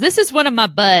because this is one of my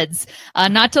buds.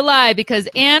 Not to lie, because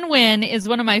Ann Wynn is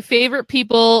one of my favorite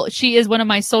people. She is one of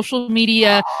my social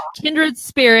media kindred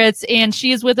spirits, and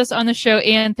she is with us on the show.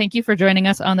 Ann, thank you for joining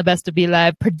us on the Best of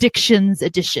BeLive Predictions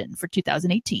Edition for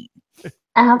 2018.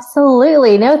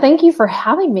 Absolutely. No, thank you for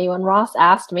having me. When Ross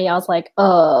asked me, I was like,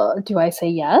 do I say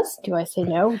yes? Do I say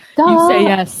no? Duh. You say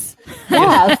yes.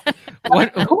 Yes.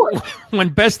 When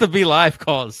Best of BeLive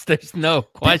calls, there's no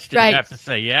question. Right. You have to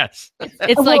say yes.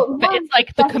 It's Well, like the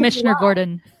Best of Commissioner BeLive.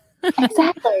 Gordon.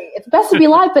 Exactly. It's Best to Be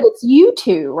Live, but it's you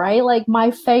two, right? Like my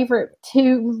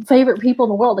two favorite people in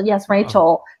the world. And yes,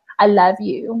 Rachel, I love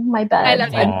you. My bud. I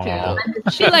love you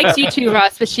too. She likes you too,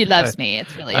 Ross, but she loves me.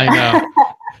 It's really I know.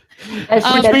 As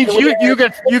she Which does means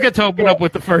the you get to open up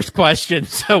with the first question,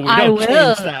 so we I don't will.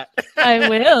 change that. I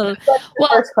will. Well,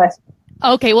 first question.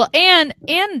 okay. Well, Ann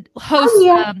hosts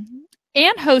yeah.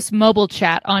 Ann hosts mobile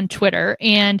chat on Twitter,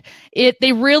 and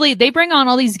they bring on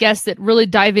all these guests that really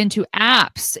dive into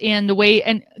apps and the way.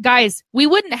 And guys, we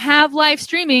wouldn't have live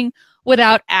streaming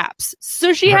without apps.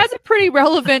 So she has a pretty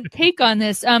relevant take on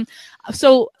this.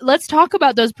 So let's talk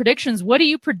about those predictions. What do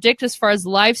you predict as far as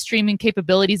live streaming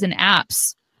capabilities and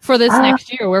apps for this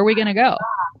next year? Where are we going to go?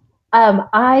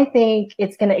 I think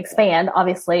it's going to expand,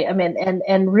 obviously. I mean,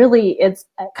 and really it's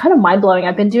kind of mind blowing.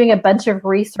 I've been doing a bunch of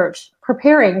research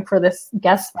preparing for this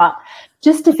guest spot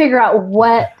just to figure out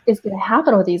what is going to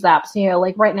happen with these apps. You know,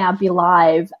 like right now,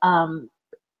 BeLive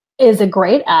is a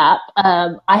great app.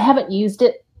 I haven't used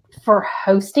it for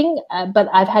hosting, but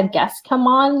I've had guests come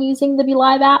on using the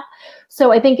BeLive app.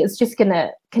 So I think it's just going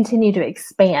to continue to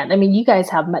expand. I mean, you guys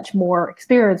have much more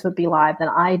experience with BeLive than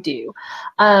I do.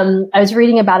 I was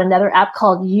reading about another app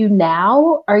called You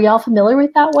Now. Are y'all familiar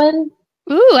with that one?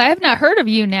 Ooh, I have not heard of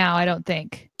You Now, I don't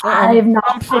think.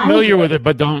 I'm familiar with it,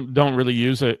 but don't really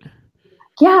use it.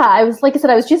 Yeah, I was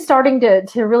just starting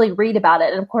to really read about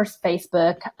it, and of course,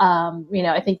 Facebook.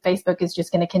 I think Facebook is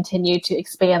just going to continue to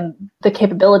expand the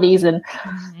capabilities. And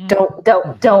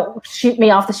don't shoot me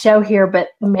off the show here, but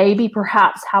maybe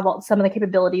perhaps have some of the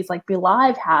capabilities like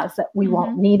BeLive has that we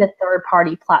won't need a third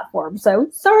party platform. So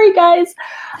sorry, guys.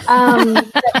 I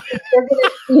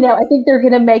think they're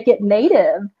going to make it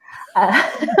native.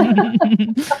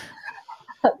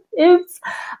 Oops.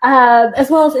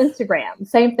 As well as Instagram,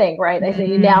 same thing, right? I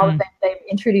think now they've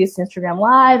introduced Instagram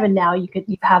Live, and now you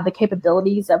have the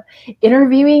capabilities of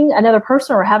interviewing another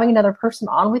person or having another person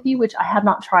on with you, which I have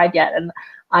not tried yet, and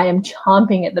I am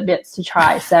chomping at the bits to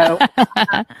try. So,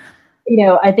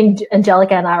 I think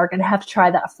Angelica and I are going to have to try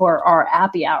that for our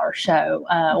Happy Hour show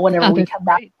whenever we come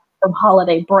back from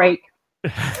holiday break.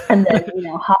 And then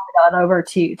hop it on over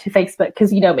to Facebook,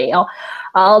 because you know me,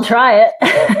 I'll try it.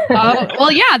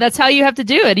 Well, yeah, that's how you have to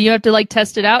do it. You have to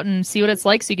test it out and see what it's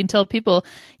like, so you can tell people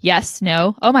yes,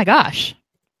 no, oh my gosh.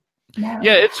 No.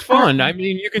 Yeah, it's fun. I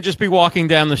mean, you can just be walking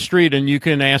down the street and you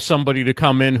can ask somebody to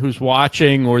come in who's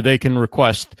watching, or they can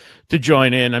request to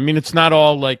join in. I mean, it's not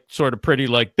all sort of pretty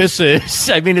like this is.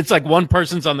 I mean, it's like one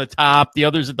person's on the top, the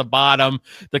other's at the bottom.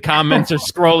 The comments are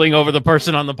scrolling over the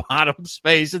person on the bottom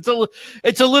space.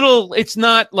 It's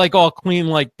not like all clean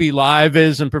like BeLive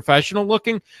is and professional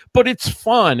looking, but it's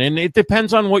fun, and it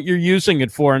depends on what you're using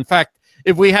it for. In fact,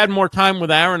 if we had more time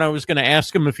with Aaron, I was going to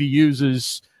ask him if he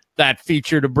uses that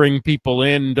feature to bring people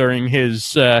in during his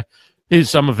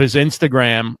some of his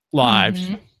Instagram lives.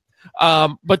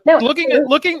 But no,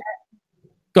 looking,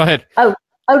 go ahead. Oh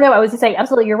no, I was just saying,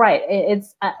 absolutely, you're right.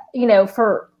 It's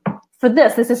for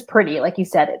this is pretty, like you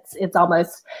said. It's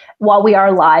almost, while we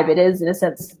are live, it is in a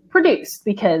sense produced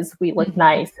because we look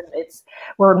nice and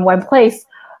we're in one place.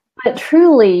 But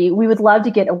truly, we would love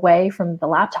to get away from the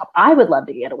laptop. I would love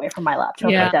to get away from my laptop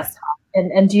or desktop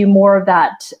and do more of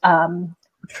that.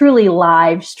 Truly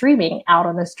live streaming out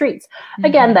on the streets.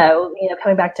 Again, though,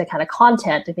 coming back to kind of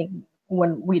content, I think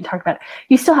when we talked about it,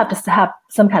 you still have to have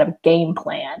some kind of game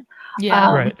plan.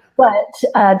 Yeah, right.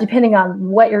 But depending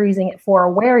on what you're using it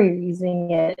for, where you're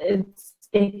using it,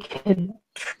 it could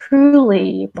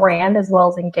truly brand as well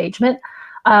as engagement.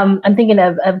 I'm thinking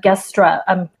of Kristra,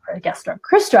 and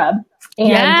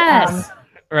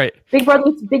right. Big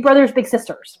Brothers Big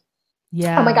Sisters.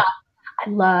 Yeah. Oh my God, I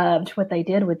loved what they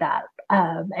did with that.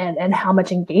 and how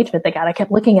much engagement they got. I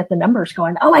kept looking at the numbers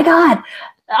going, oh my God,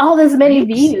 all this many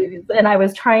views. And I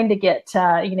was trying to get,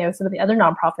 some of the other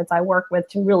nonprofits I work with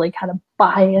to really kind of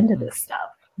buy into this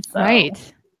stuff. So,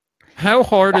 Right. How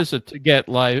hard is it to get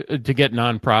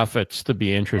nonprofits to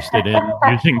be interested in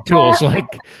using tools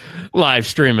like live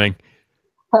streaming?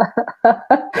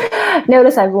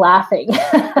 Notice I'm laughing.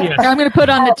 Yes. I'm going to put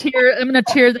on the tear. I'm going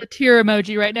to tear the tear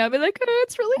emoji right now. Be like, oh,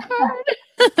 it's really hard.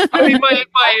 I mean,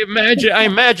 I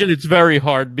imagine it's very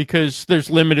hard because there's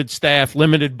limited staff,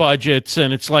 limited budgets,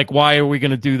 and it's like, why are we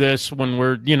going to do this when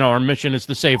our mission is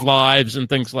to save lives and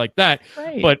things like that?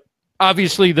 Right. But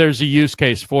obviously, there's a use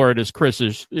case for it, as Chris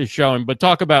is showing. But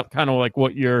talk about kind of like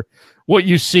what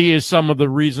you see as some of the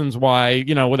reasons why,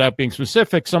 without being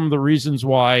specific, some of the reasons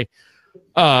why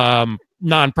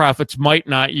nonprofits might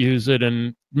not use it,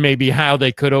 and maybe how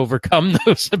they could overcome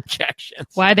those objections.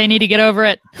 Why they need to get over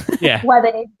it. Yeah. Why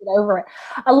they need to get over it.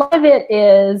 A lot of it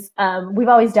is we've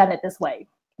always done it this way,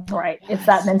 right? It's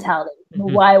that mentality.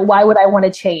 Mm-hmm. Why would I want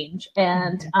to change?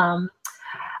 And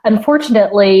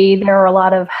unfortunately, there are a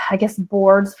lot of, I guess,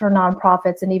 boards for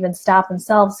nonprofits and even staff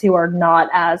themselves who are not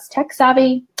as tech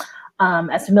savvy,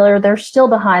 as familiar. They're still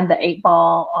behind the 8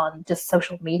 ball on just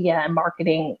social media and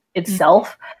marketing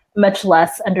itself, much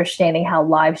less understanding how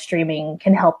live streaming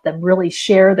can help them really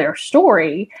share their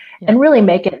story and really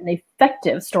make it an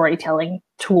effective storytelling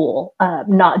tool,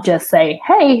 not just say,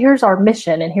 hey, here's our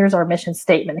mission and here's our mission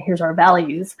statement, here's our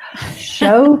values.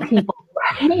 Show people,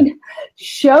 right?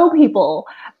 Show people,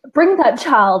 bring that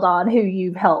child on who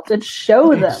you've helped and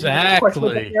show them. Exactly. Of course,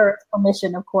 with the parents'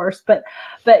 permission, of course. But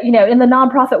in the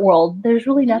nonprofit world, there's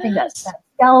really nothing that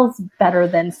sells better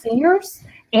than seniors,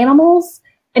 animals,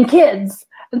 and kids.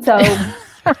 And so,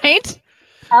 right?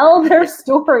 Tell their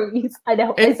stories. I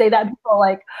know I say that, people are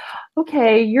like,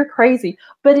 okay, you're crazy.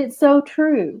 But it's so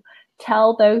true.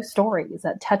 Tell those stories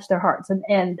that touch their hearts.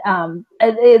 And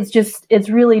it's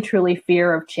really, truly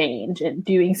fear of change and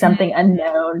doing something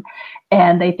unknown.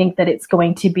 And they think that it's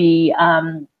going to be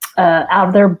out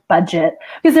of their budget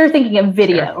because they're thinking of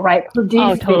video, right?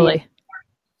 Produced totally.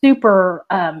 Video, super,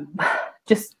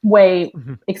 just way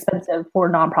expensive for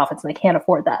nonprofits, and they can't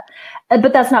afford that.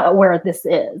 But that's not where this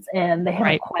is, and they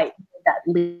haven't quite made that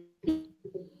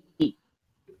leap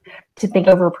to think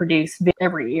overproduce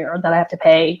every year that I have to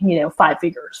pay, 5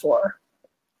 figures for.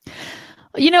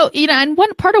 And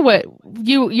one part of what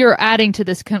you're adding to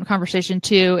this conversation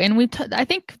too, and I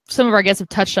think some of our guests have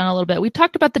touched on a little bit. We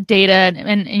talked about the data,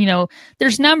 and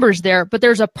there's numbers there, but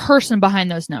there's a person behind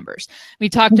those numbers. We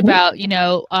talked about,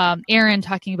 Aaron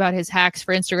talking about his hacks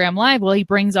for Instagram Live. Well, he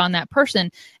brings on that person,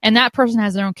 and that person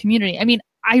has their own community. I mean,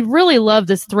 I really love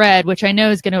this thread, which I know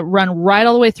is going to run right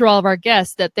all the way through all of our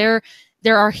guests, that there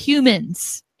are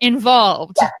humans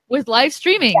involved with live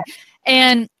streaming,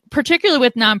 and particularly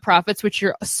with nonprofits, which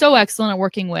you're so excellent at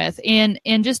working with, and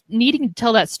just needing to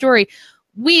tell that story.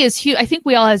 I think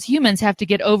we all as humans have to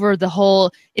get over the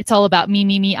whole, it's all about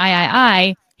me,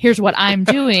 I, here's what I'm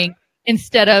doing,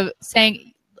 instead of saying,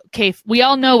 okay, we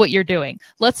all know what you're doing.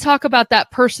 Let's talk about that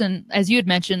person, as you had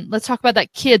mentioned. Let's talk about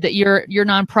that kid that your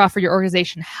nonprofit, your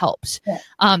organization helped,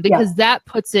 because that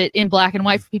puts it in black and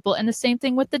white for people. And the same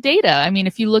thing with the data. I mean,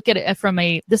 if you look at it from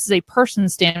this is a person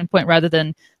standpoint rather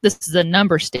than this is a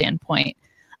number standpoint,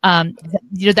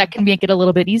 that can make it a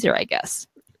little bit easier, I guess.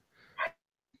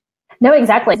 No,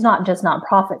 exactly. It's not just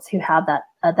nonprofits who have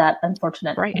that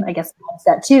unfortunate, I guess,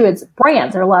 mindset too. It's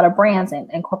brands. There are a lot of brands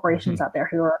and corporations out there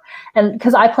who are, and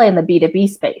because I play in the B2B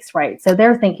space, right? So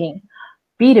they're thinking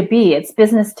B2B, it's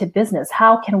business to business.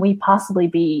 How can we possibly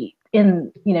be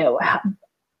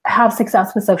have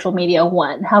success with social media?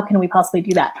 How can we possibly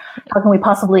do that? How can we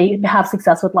possibly have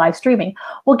success with live streaming?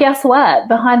 Well, guess what?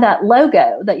 Behind that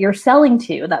logo that you're selling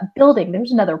to, that building,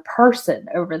 there's another person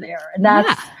over there. And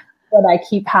that's what I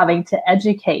keep having to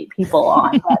educate people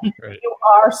on. You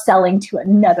are selling to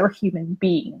another human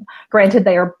being. Granted,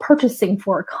 they are purchasing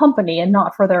for a company and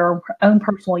not for their own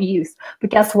personal use. But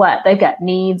guess what? They've got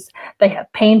needs. They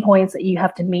have pain points that you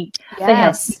have to meet.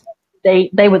 Yes. They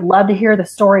would love to hear the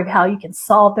story of how you can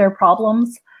solve their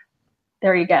problems.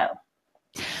 There you go.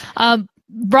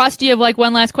 Ross, do you have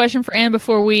one last question for Ann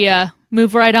before we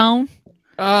move right on?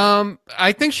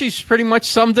 I think she's pretty much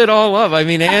summed it all up. I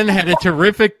mean, Ann had a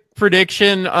terrific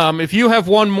prediction. If you have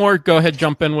one more, go ahead,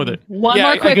 jump in with it. One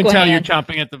more quick one. I can tell you're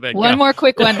chomping at the bit. One more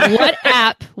quick one.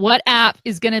 What app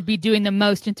is going to be doing the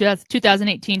most in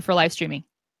 2018 for live streaming?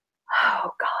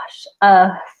 Oh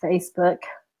gosh, Facebook.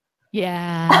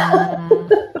 Yeah.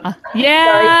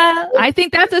 Yeah. I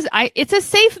think it's a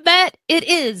safe bet. It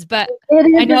is, but it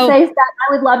is a safe bet.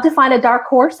 I would love to find a dark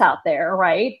horse out there,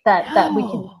 right? That we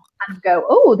can of go,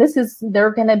 oh,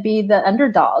 they're going to be the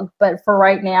underdog. But for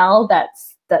right now,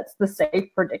 that's the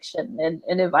safe prediction.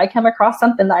 And if I come across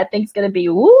something that I think is going to be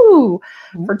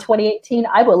for 2018,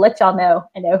 I will let y'all know.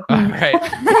 I know. All right.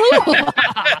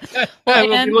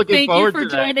 Well, Ann, thank you for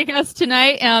joining us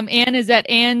tonight. Ann is at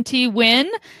Ann T. Win,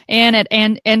 Ann at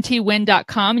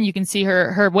ntwin.com, and you can see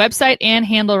her website and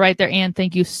handle right there. Ann,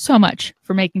 thank you so much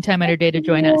for making time out of your day to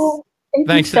join us.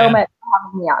 Thanks you so much for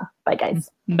having me on. Bye, guys.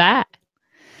 Bye.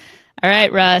 All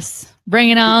right, Russ,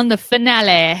 bringing on the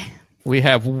finale. We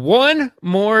have one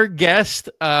more guest.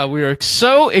 We are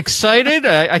so excited.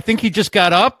 I think he just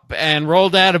got up and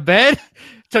rolled out of bed,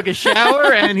 took a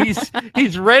shower, and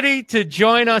he's ready to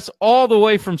join us all the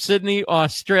way from Sydney,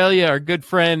 Australia. Our good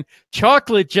friend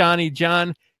Chocolate Johnny,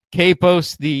 John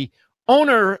Capos, the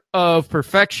owner of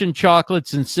Perfection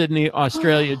Chocolates in Sydney,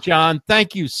 Australia. John,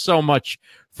 thank you so much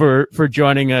for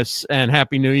joining us, and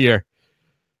Happy New Year.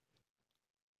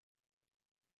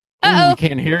 Uh-oh. We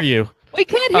can't hear you. We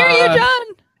can't hear you, John.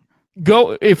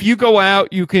 If you go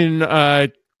out, you can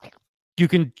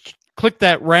click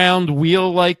that round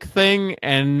wheel like thing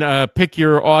and pick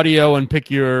your audio and pick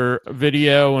your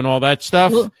video and all that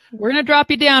stuff. We're gonna drop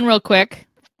you down real quick.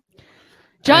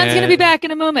 John's gonna be back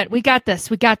in a moment. We got this,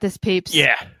 peeps.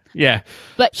 Yeah.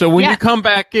 But so when you come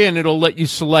back in, it'll let you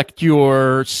select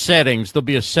your settings. There'll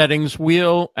be a settings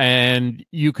wheel, and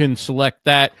you can select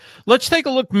that. Let's take a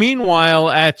look, meanwhile,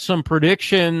 at some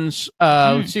predictions.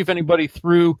 Let's see if anybody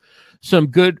threw some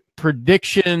good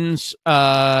predictions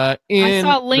I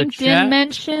saw LinkedIn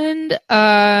mentioned.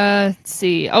 Let's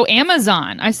see. Oh,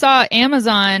 Amazon. I saw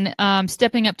Amazon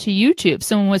stepping up to YouTube.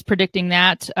 Someone was predicting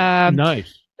that.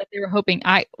 Nice. That they were hoping,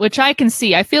 which I can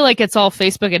see. I feel like it's all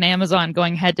Facebook and Amazon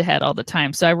going head to head all the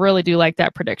time. So I really do like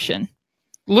that prediction.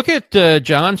 Look at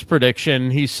John's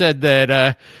prediction. He said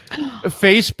that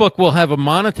Facebook will have a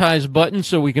monetized button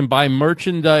so we can buy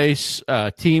merchandise,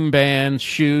 team bands,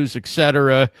 shoes,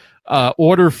 etc.,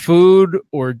 order food,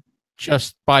 or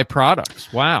just buy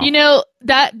products. Wow. You know,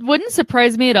 that wouldn't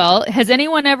surprise me at all. Has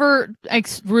anyone ever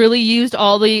really used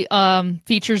all the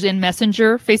features in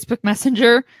Messenger, Facebook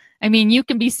Messenger? I mean, you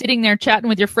can be sitting there chatting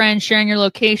with your friends, sharing your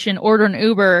location, order an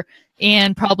Uber,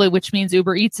 and probably, which means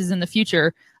Uber Eats is in the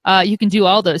future. You can do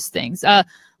all those things.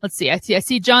 Let's see. I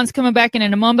see John's coming back in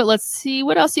a moment. Let's see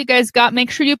what else you guys got. Make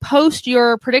sure you post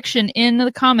your prediction in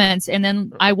the comments, and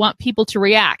then I want people to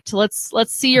react. Let's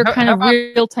see your kind of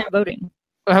real-time voting.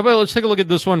 How about let's take a look at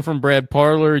this one from Brad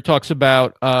Parler. He talks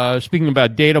about, speaking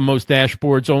about data, most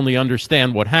dashboards only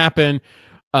understand what happened.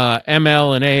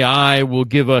 ML and AI will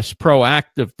give us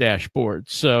proactive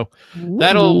dashboards. So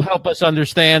that'll help us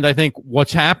understand, I think,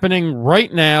 what's happening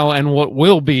right now and what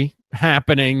will be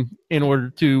happening in order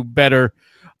to better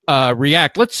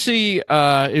react. Let's see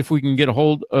if we can get a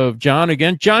hold of John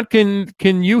again. John, can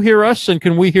you hear us and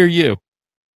can we hear you?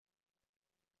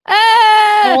 We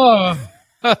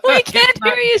can't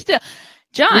hear you still.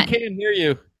 John. We can't hear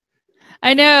you.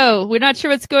 I know. We're not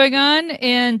sure what's going on.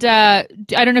 And I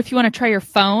don't know if you want to try your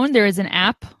phone. There is an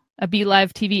app, a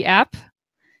BeLive TV app.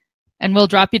 And we'll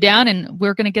drop you down, and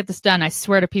we're going to get this done, I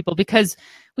swear to people, because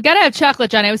we got to have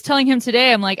chocolate, John. I was telling him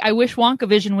today, I'm like, I wish Wonka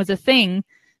Vision was a thing,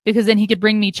 because then he could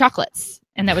bring me chocolates,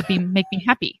 and that would make me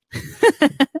happy.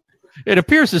 It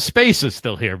appears the space is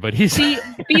still here, but he's... See,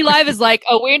 BeLive is like,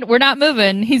 oh, we're not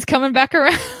moving. He's coming back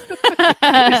around.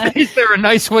 Is there a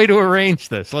nice way to arrange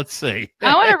this? Let's see.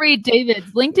 I want to read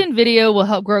David's. LinkedIn video will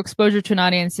help grow exposure to an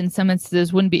audience in some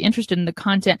instances wouldn't be interested in the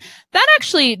content. That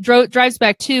actually drives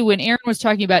back to when Aaron was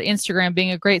talking about Instagram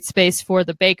being a great space for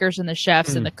the bakers and the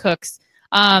chefs and the cooks.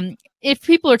 If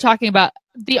people are talking about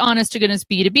the honest to goodness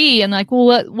B2B and like,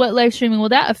 well, what live streaming will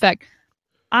that affect?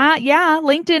 Yeah,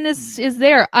 LinkedIn is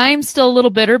there. I'm still a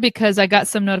little bitter because I got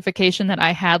some notification that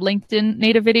I had LinkedIn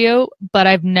native video, but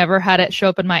I've never had it show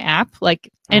up in my app.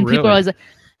 People are always like,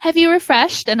 have you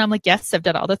refreshed? And I'm like, yes, I've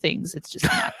done all the things. It's just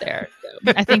not there.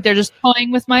 So I think they're just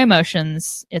toying with my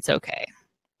emotions. It's okay.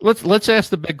 Let's ask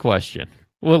the big question.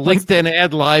 Will LinkedIn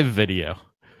add live video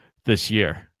this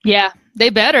year? Yeah, they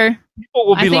better. People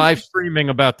will be live streaming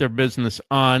about their business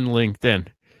on LinkedIn.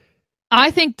 I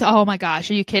think, oh my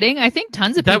gosh, are you kidding? I think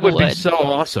tons of people would. That would be so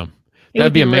awesome.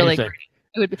 That'd be amazing. Really great.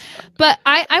 It would be, but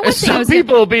some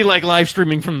people will be like live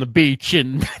streaming from the beach,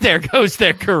 and there goes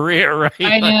their career, right?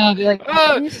 I know. Be like,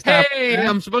 oh, hey,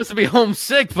 I'm supposed to be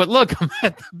homesick, but look, I'm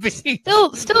at the beach. Still,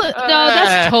 no,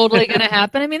 that's totally going to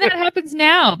happen. I mean, that happens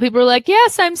now. People are like,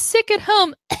 yes, I'm sick at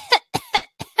home.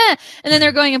 And then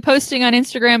they're going and posting on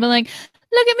Instagram and like,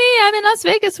 look at me, I'm in Las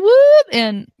Vegas, whoop.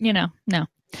 And, no.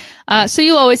 So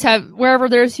you'll always have, wherever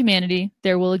there's humanity,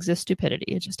 there will exist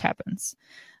stupidity. It just happens.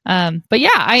 But yeah,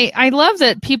 I love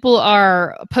that people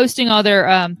are posting all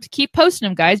their keep posting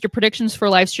them, guys. Your predictions for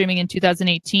live streaming in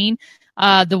 2018.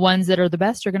 The ones that are the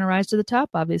best are going to rise to the top,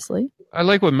 obviously. I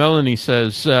like what Melanie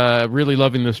says. Really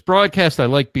loving this broadcast. I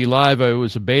like BeLive. I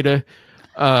was a beta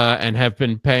and have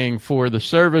been paying for the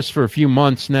service for a few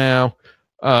months now,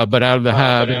 but out of the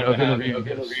habit of interviewing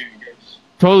guests.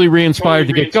 Totally re-inspired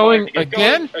to get going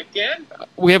again.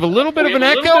 We have a little bit of an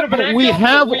echo, but we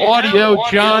have audio.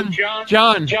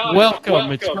 John,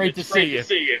 welcome. It's great to see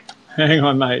you. Hang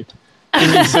on, mate.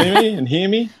 Can you see me and hear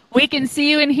me? We can see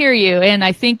you and hear you, and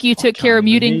I think you took care of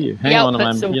muting. Hang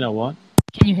on, you know what?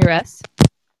 Can you hear us?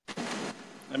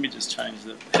 Let me just change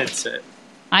the headset.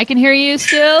 I can hear you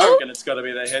still. I reckon it's got to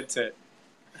be the headset.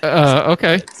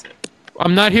 Okay.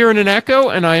 I'm not hearing an echo,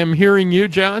 and I am hearing you,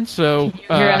 John. So can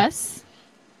you hear us?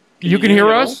 You can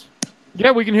hear us?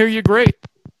 Yeah, we can hear you great.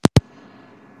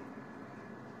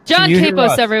 John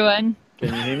Capos, everyone.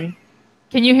 Can you hear me?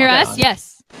 Can you hear us?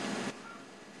 Yes.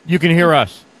 You can hear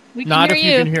us. We can Not hear if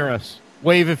you. you can hear us.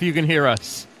 Wave if you can hear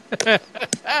us.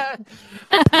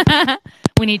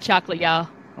 We need chocolate, y'all.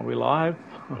 Are we live?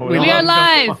 We are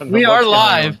live. We are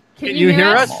live. Can you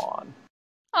hear us?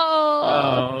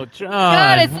 Oh, John.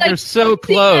 God, it's we're like so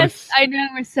close. I know,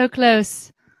 we're so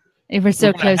close. We're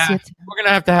so close. We're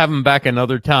going to have him back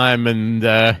another time, and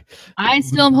I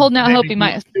still am holding out hope he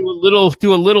might do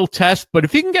a little test. But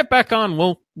if he can get back on,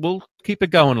 we'll keep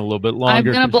it going a little bit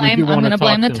longer. I'm going to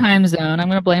blame the time zone. I'm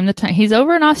going to blame the time. He's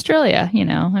over in Australia. You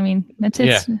know, I mean, it's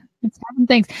having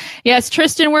things. Yes,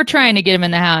 Tristan, we're trying to get him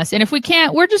in the house, and if we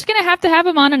can't, we're just going to have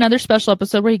him on another special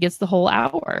episode where he gets the whole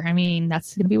hour. I mean,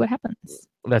 that's going to be what happens.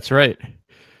 That's right.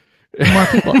 More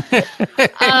people.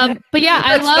 But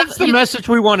yeah, that's the message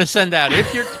we want to send out.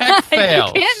 If your tech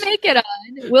fails, you can't make it on,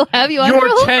 we'll have you on your for a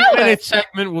whole 10-minute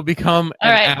segment will become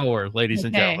an hour, ladies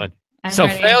and gentlemen. So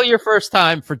fail your first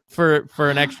time for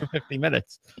an extra 50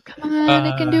 minutes. Come on,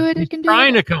 it can do it. It can do it.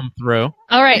 Trying to come through.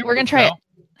 All right, we're going to try it.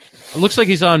 It looks like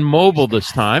he's on mobile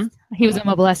this time. He was on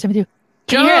mobile last time too.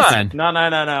 John. No.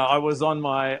 I was on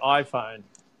my iPhone.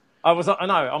 I'm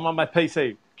on my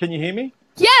PC. Can you hear me?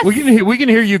 Yes. We can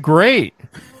hear you great.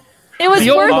 It was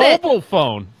the worth old it. mobile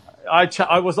phone.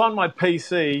 I was on my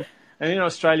PC, and in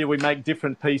Australia we make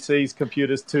different PCs,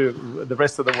 computers to the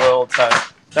rest of the world. So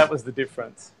that was the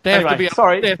difference. They have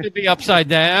to be upside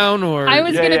down, or I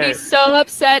was going to be so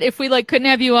upset if we couldn't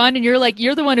have you on, and you're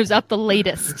the one who's up the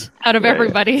latest out of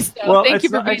everybody. So thank you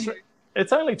for being here.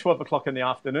 It's only 12 o'clock in the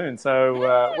afternoon,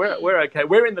 so we're okay.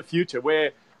 We're in the future.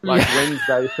 We're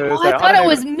Wednesday, Thursday. Oh, I thought it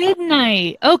was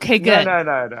midnight. Okay, good.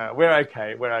 No. We're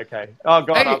okay. Oh,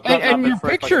 God. And your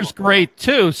picture's great,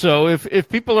 too. So if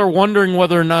people are wondering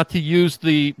whether or not to use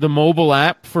the mobile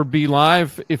app for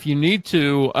BeLive, if you need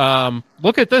to,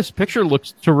 look at this. Picture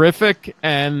looks terrific,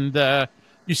 and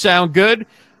you sound good.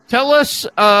 Tell us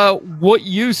what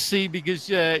you see, because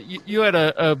you had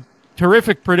a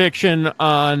terrific prediction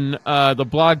on the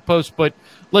blog post, but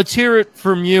let's hear it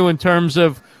from you in terms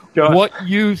of what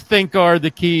you think are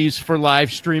the keys for live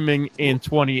streaming in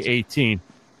 2018.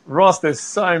 Ross, there's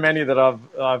so many that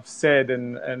I've said,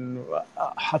 and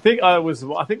I think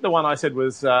the one I said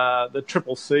was the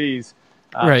triple C's,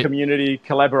 community,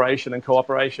 collaboration, and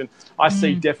cooperation. I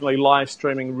see definitely live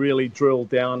streaming really drilled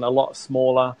down, a lot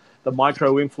smaller. The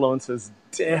micro influencers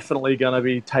definitely going to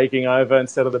be taking over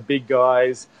instead of the big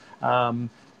guys.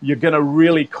 You're going to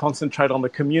really concentrate on the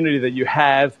community that you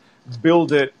have,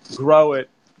 build it, grow it,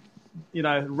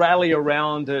 rally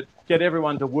around it, get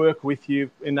everyone to work with you.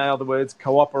 In other words,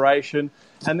 cooperation,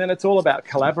 and then it's all about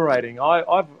collaborating. I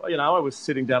was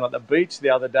sitting down at the beach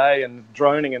the other day and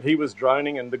droning, and he was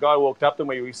droning, and the guy walked up to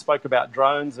me. We spoke about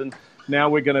drones, and now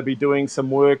we're going to be doing some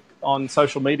work on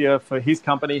social media for his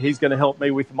company. He's going to help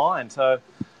me with mine. So,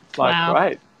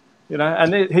 great.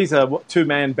 And he's a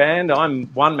two-man band. I'm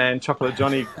one-man, Chocolate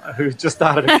Johnny, who just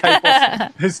started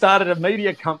who started a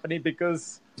media company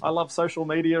because I love social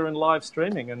media and live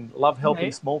streaming and love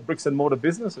helping small bricks and mortar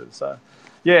businesses. So,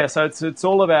 so it's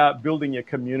all about building your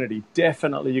community.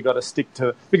 Definitely, you got to stick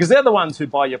to, because they're the ones who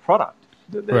buy your product.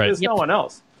 There's no one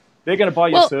else. They're going to buy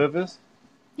your service.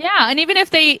 Yeah, and even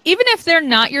if they're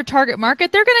not your target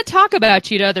market, they're going to talk about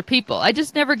you to other people. I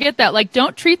just never get that.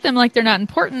 Don't treat them like they're not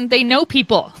important. They know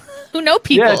people who know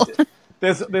people. Yeah,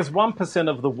 there's 1%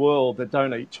 of the world that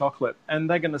don't eat chocolate, and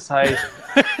they're going to say,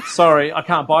 sorry, I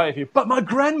can't buy it for you, but my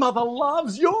grandmother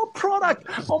loves your product.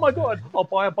 Oh, my God, I'll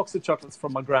buy a box of chocolates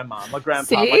from my grandma, my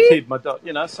grandpa, my kid, my dog.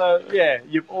 So,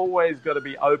 you've always got to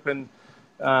be open.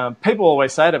 People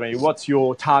always say to me, what's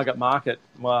your target market?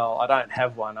 Well, I don't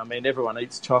have one. I mean, everyone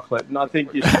eats chocolate, and I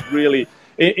think you should really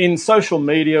in social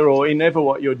media or in ever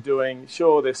what you're doing,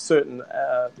 sure, there's certain,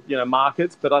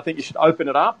 markets, but I think you should open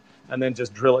it up and then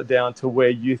just drill it down to where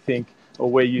you think or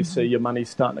where you see your money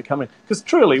starting to come in. Because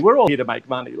truly, we're all here to make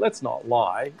money. Let's not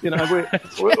lie.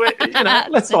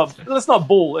 Let's not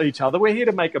bull each other. We're here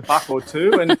to make a buck or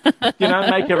two and,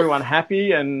 make everyone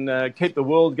happy and keep the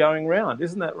world going round.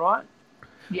 Isn't that right?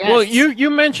 Yes. Well, you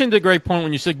mentioned a great point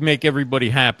when you said make everybody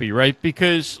happy, right?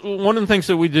 Because one of the things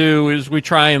that we do is we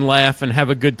try and laugh and have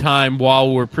a good time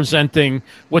while we're presenting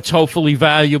what's hopefully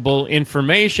valuable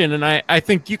information. And I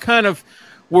think you kind of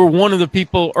were one of the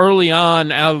people early on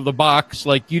out of the box.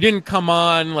 Like, you didn't come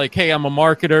on like, hey, I'm a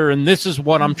marketer and this is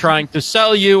what I'm trying to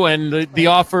sell you, and the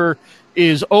offer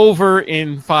is over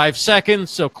in 5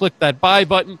 seconds, so click that buy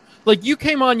button. Like, you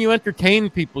came on, you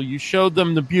entertained people, you showed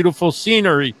them the beautiful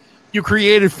scenery, you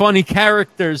created funny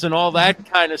characters and all that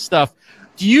kind of stuff.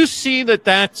 Do you see that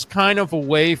that's kind of a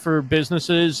way for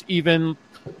businesses, even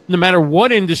no matter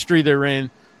what industry they're in,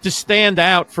 to stand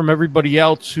out from everybody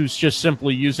else who's just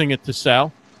simply using it to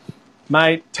sell?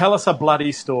 Mate, tell us a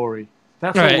bloody story.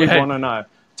 That's what we want to know.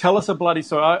 Tell us a bloody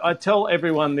story. I tell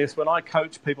everyone this when I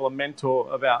coach people and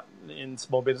mentor about in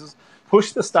small business.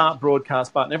 Push the start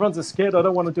broadcast button. Everyone's scared. I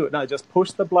don't want to do it. No, just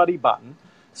push the bloody button.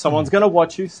 Someone's going to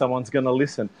watch you. Someone's going to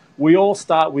listen. We all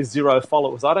start with 0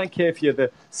 followers. I don't care if you're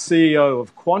the CEO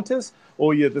of Qantas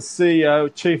or you're the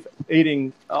CEO, Chief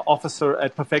Eating Officer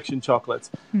at Perfection Chocolates.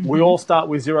 Mm-hmm. We all start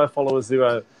with 0 followers,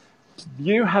 0.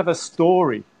 You have a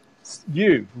story.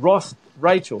 You, Ross,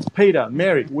 Rachel, Peter,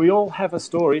 Mary, we all have a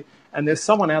story, and there's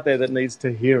someone out there that needs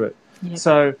to hear it. Yep.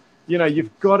 So,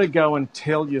 you've got to go and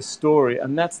tell your story,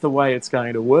 and that's the way it's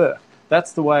going to work.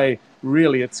 That's the way,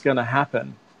 really, it's going to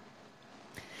happen.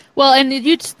 Well, and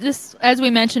this, as we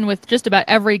mentioned with just about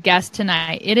every guest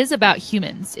tonight, it is about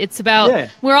humans. It's about,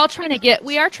 we are trying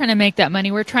to make that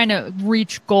money. We're trying to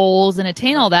reach goals and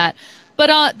attain all that.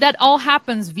 But that all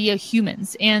happens via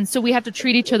humans. And so we have to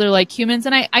treat each other like humans.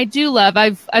 And I do love,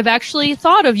 I've actually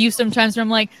thought of you sometimes where I'm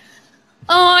like,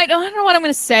 I don't know what I'm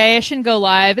going to say. I shouldn't go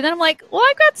live. And then I'm like, well,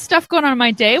 I've got stuff going on in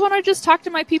my day. Why don't I just talk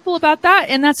to my people about that?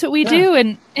 And that's what we do.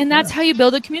 And that's how you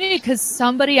build a community, because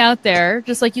somebody out there,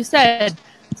 just like you said,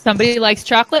 somebody likes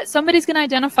chocolate. Somebody's going to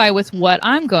identify with what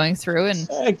I'm going through and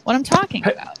what I'm talking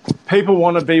about. People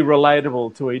want to be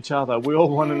relatable to each other. We all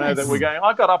want to know that we're going.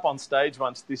 I got up on stage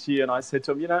once this year and I said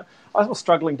to them, I was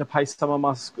struggling to pay some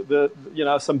of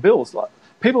some bills. Like,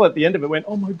 people at the end of it went,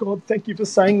 oh my God, thank you for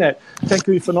saying that. Thank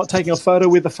you for not taking a photo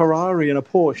with a Ferrari and a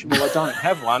Porsche. Well, I don't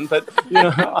have one, but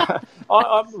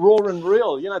I'm raw and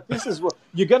real. This is what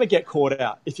you're going to get caught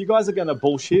out. If you guys are going to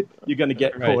bullshit, you're going to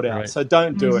get caught out. Right. So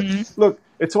don't do it. Look,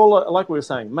 it's all like we were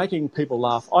saying, making people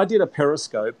laugh. I did a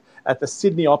Periscope at the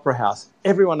Sydney Opera House.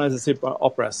 Everyone knows the Sydney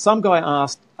Opera House. Some guy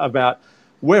asked about,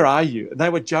 where are you? And they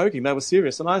were joking. They were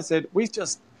serious. And I said,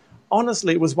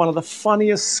 honestly, it was one of the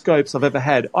funniest scopes I've ever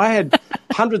had. I had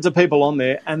hundreds of people on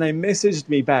there, and they messaged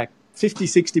me back, 50,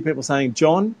 60 people saying,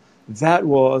 John, that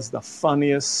was the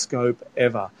funniest scope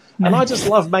ever. And I just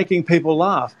love making people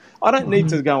laugh. I don't need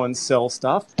to go and sell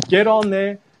stuff. Get on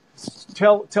there.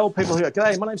 Tell people here,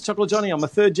 g'day, my name's Chocolate Johnny. I'm a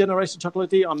 3rd-generation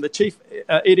chocolatier. I'm the Chief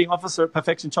Eating Officer at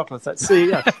Perfection Chocolates. That's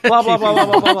CEO. Blah, blah, blah, blah,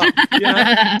 blah, blah, blah.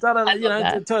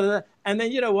 And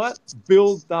then, you know what?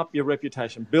 Build up your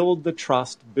reputation. Build the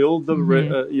trust. Build the,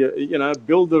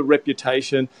 build the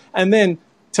reputation. And then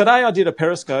today I did a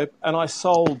Periscope and I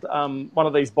sold one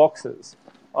of these boxes.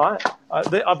 All right?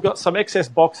 I've got some excess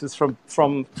boxes from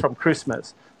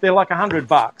Christmas. They're like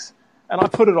 $100. And I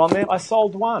put it on there. I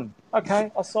sold one.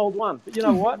 Okay, I sold one. But you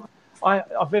know what?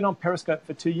 I've been on Periscope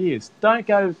for 2 years. Don't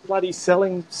go bloody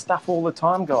selling stuff all the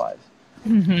time, guys.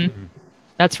 Mm-hmm.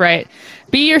 That's right.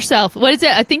 Be yourself. What is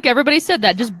it? I think everybody said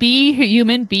that. Just be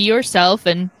human, be yourself,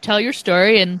 and tell your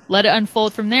story and let it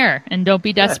unfold from there. And don't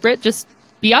be desperate. Yeah. Just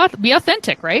be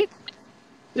authentic, right?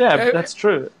 Yeah, that's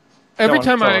true. Every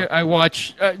time I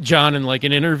watch John in like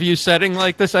an interview setting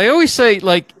like this, I always say,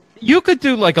 like, you could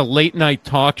do like a late night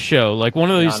talk show, like one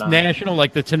of these national,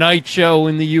 like the Tonight Show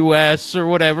in the U.S. or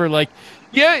whatever. Like,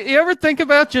 you ever think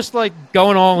about just like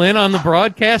going all in on the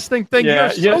broadcasting thing? You're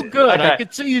so good. Okay. I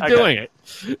could see you doing it.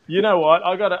 You know what?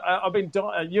 I've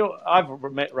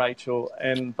met Rachel,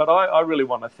 but I really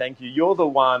want to thank you. You're the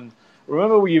one.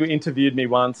 Remember you interviewed me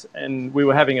once, and we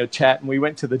were having a chat, and we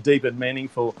went to the deep and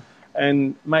meaningful.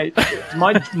 And mate,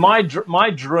 my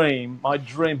dream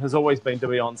has always been to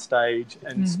be on stage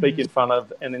and speak in front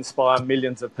of and inspire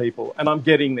millions of people. And I'm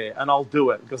getting there, and I'll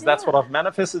do it because that's what I've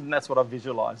manifested and that's what I've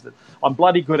visualized. I'm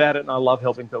bloody good at it, and I love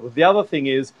helping people. The other thing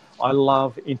is I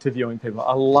love interviewing people.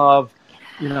 I love,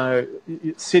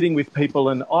 sitting with people,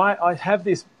 and I have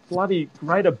this bloody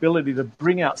great ability to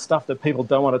bring out stuff that people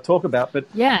don't want to talk about, but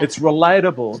Yeah. it's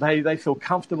relatable. They feel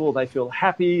comfortable, they feel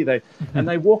happy, and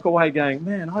they walk away going,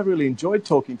 man, I really enjoyed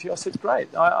talking to you. I said,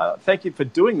 great. I thank you for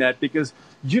doing that, because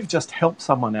you've just helped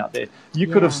someone out there. You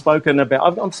could have spoken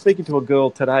about, I'm speaking to a girl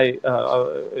today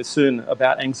soon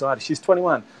about anxiety. She's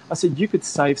 21. I said, you could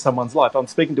save someone's life. I'm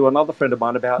speaking to another friend of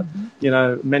mine about,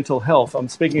 mental health. I'm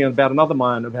speaking about another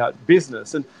mine about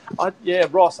business. And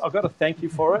Ross, I've got to thank you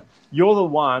for it. You're the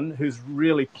one who's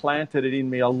really planted it in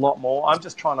me a lot more. I'm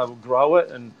just trying to grow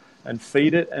it and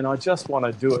feed it, and I just want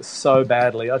to do it so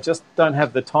badly. I just don't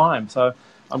have the time. So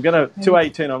I'm going to,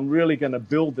 2018, I'm really going to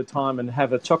build the time and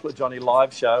have a Chocolate Johnny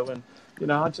live show. And,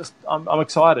 I'm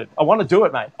excited. I want to do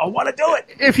it, mate. I want to do it.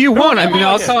 If you want, I mean,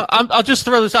 I'll just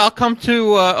throw this. I'll come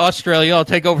to Australia. I'll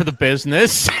take over the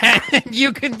business, and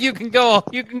you can go off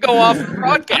the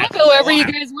broadcast. I'll go wherever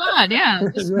you guys want. Yeah,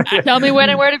 just tell me when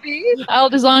and where to be.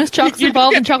 As long as chocolate's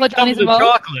involved and Chocolate Johnny's involved.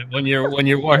 Chocolate when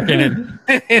you're working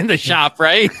in the shop,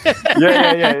 right?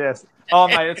 Yes. Oh,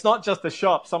 mate, it's not just the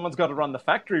shop. Someone's got to run the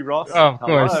factory, Ross. Oh, of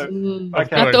course. Okay.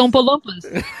 Not the Oompa Loompas.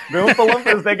 The Oompa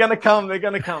Loompas, they're going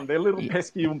to come. They're little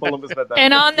pesky Oompa Loompas. But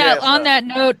and on that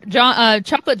note,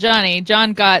 Chocolate Johnny,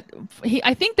 John I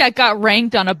think that got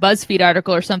ranked on a BuzzFeed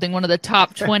article or something, one of the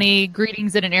top 20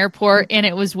 greetings at an airport, and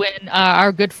it was when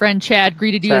our good friend Chad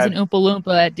greeted you as an Oompa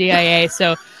Loompa at DIA,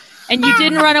 so... And you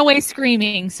didn't run away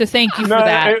screaming, so thank you for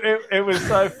that. It was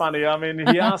so funny. I mean,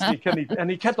 he asked me, and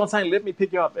he kept on saying, let me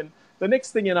pick you up. And the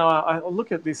next thing you know, I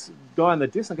look at this guy in the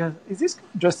distance and go, is this guy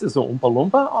dressed as an Oompa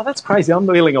Loompa? Oh, that's crazy. I'm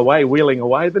wheeling away.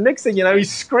 The next thing you know,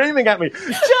 he's screaming at me,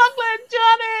 Chocolate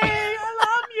Johnny, I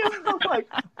love you. I'm like,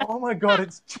 oh my God,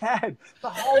 it's Chad. The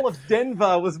whole of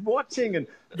Denver was watching, and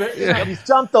he's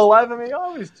jumped all over me.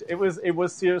 Oh, it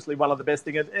was seriously one of the best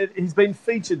things. He's been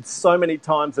featured so many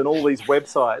times in all these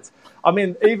websites. I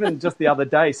mean, even just the other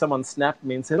day, someone snapped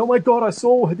me and said, oh my God, I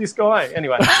saw this guy.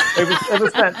 Anyway, it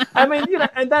was fun. I mean,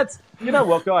 and that's,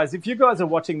 what, guys, if you guys are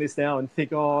watching this now and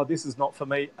think, oh, this is not for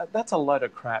me, that's a load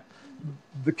of crap.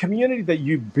 The community that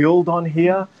you build on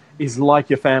here is like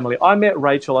your family. I met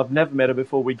Rachel. I've never met her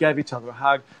before. We gave each other a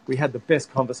hug. We had the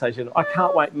best conversation. I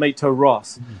can't wait to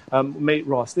meet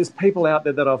Ross. There's people out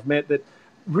there that I've met that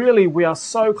really we are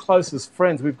so close as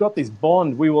friends. We've got this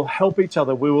bond. We will help each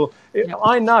other. We will. Yep.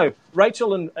 I know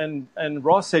Rachel and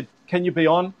Ross said, can you be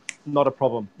on? Not a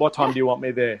problem. What time do you want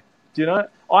me there? Do you know?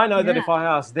 I know that if I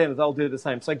ask them, they'll do the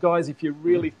same. So guys, if you're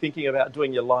really thinking about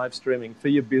doing your live streaming for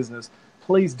your business,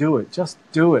 please do it. Just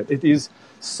do it. It is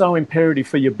so imperative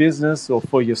for your business or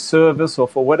for your service or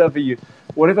for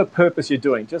whatever purpose you're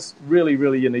doing. Just really,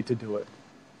 really, you need to do it.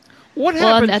 What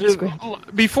happens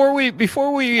before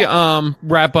we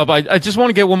wrap up? I just want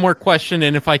to get one more question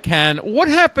in, if I can. What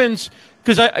happens?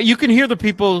 Because you can hear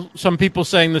some people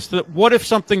saying this. What if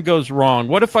something goes wrong?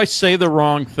 What if I say the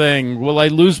wrong thing? Will I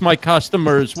lose my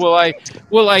customers? Will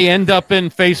I end up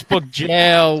in Facebook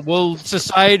jail? Will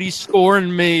society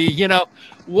scorn me?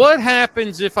 What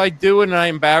happens if I do it and I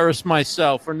embarrass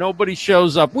myself or nobody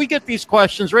shows up? We get these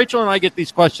questions. Rachel and I get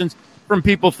these questions from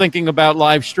people thinking about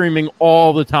live streaming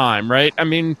all the time, right? I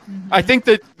mean, I think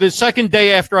that the second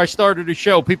day after I started a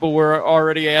show, people were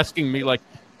already asking me, like,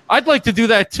 I'd like to do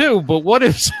that too, but what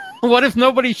if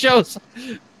nobody shows?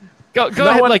 Go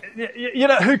ahead.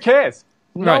 Who cares?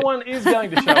 No one is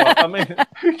going to show up. I mean,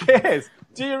 who cares?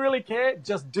 Do you really care?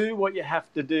 Just do what you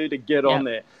have to do to get on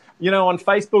there. On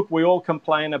Facebook, we all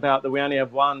complain about that we only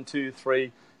have 1, 2,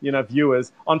 3,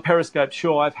 viewers. On Periscope,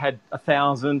 sure, I've had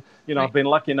 1,000. I've been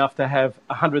lucky enough to have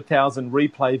 100,000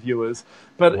 replay viewers.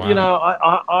 But,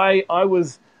 I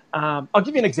was... I'll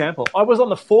give you an example. I was on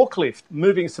the forklift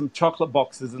moving some chocolate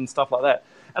boxes and stuff like that.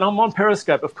 And I'm on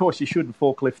Periscope. Of course, you shouldn't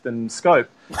forklift and scope.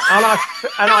 And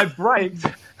I braked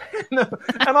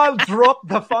and I dropped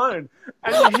the phone.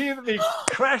 And you hear me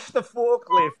crash the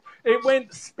forklift. It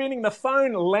went spinning. The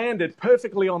phone landed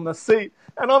perfectly on the seat.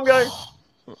 And I'm going,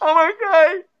 I'm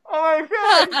okay. I'm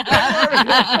fine.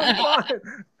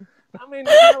 I mean,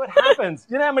 it happens.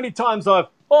 You know how many times sorry,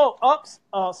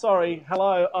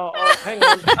 hello, hang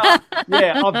on.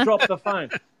 I've dropped the phone.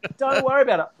 Don't worry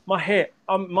about it. My hair.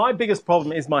 My biggest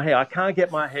problem is my hair. I can't get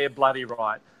my hair bloody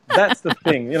right. That's the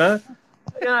thing,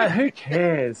 who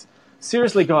cares?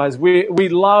 Seriously, guys, we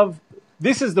love...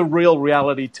 This is the real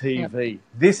reality TV. Yep.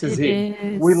 This is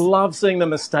it. We love seeing the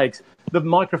mistakes. The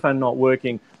microphone not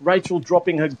working. Rachel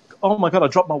dropping her... Oh, my God, I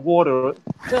dropped my water.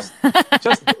 Just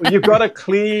you've got to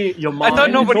clear your mind. I thought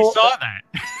nobody saw that.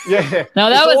 Yeah. No,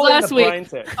 that was last week.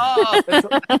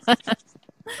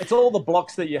 It's all the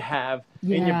blocks that you have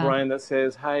in your brain that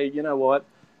says, hey, you know what?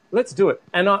 let's do it.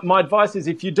 And my advice is,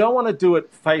 if you don't want to do it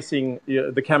facing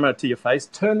the camera to your face,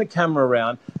 turn the camera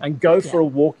around and go for a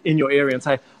walk in your area and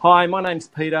say, hi, my name's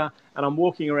Peter, and I'm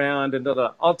walking around. And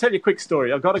I'll tell you a quick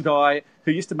story. I've got a guy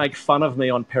who used to make fun of me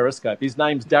on Periscope. His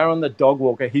name's Darren the Dog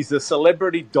Walker. He's a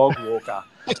celebrity dog walker.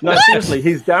 No, seriously,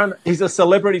 he's Darren. He's a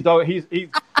celebrity dog. He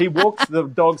walks the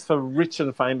dogs for rich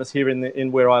and famous here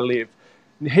in where I live.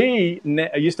 He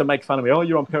used to make fun of me. Oh,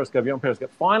 you're on Periscope. You're on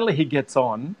Periscope. Finally, he gets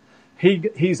on.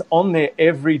 He's on there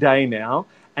every day now,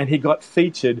 and he got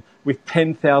featured with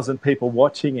 10,000 people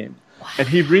watching him. Wow. And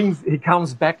he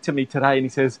comes back to me today, and he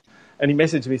says, and he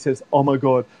messaged me, he says, oh my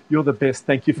God, you're the best.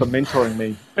 Thank you for mentoring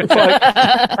me. It's like,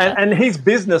 and his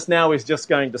business now is just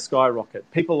going to skyrocket.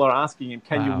 People are asking him,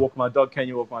 can you walk my dog? Can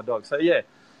you walk my dog? So yeah.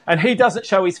 And he doesn't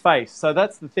show his face. So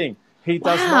that's the thing. He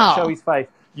does not show his face.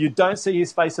 You don't see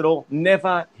his face at all.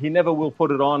 Never. He never will put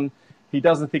it on. He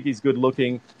doesn't think he's good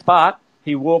looking, but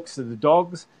he walks to the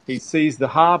dogs. He sees the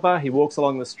harbour. He walks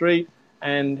along the street,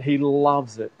 and he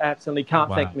loves it. Absolutely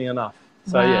can't thank me enough.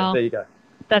 So yeah, there you go.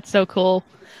 That's so cool.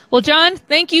 Well, John,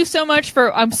 thank you so much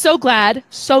I'm so glad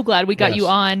we got you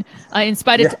on. In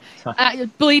spite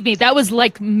of, believe me, that was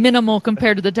like minimal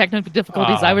compared to the technical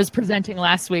difficulties I was presenting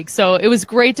last week. So it was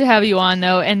great to have you on,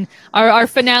 though. And our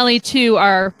finale to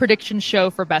our prediction show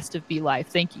for Best of BeLive.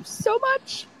 Thank you so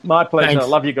much. My pleasure. Thanks.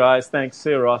 Love you guys. Thanks.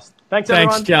 See you, Ross. Thanks,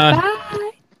 everyone. Thanks, John.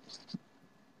 Bye.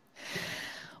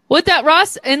 With that,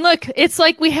 Ross, and look, it's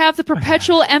like we have the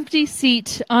perpetual empty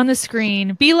seat on the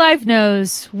screen. BeLive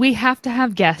knows we have to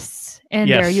have guests, and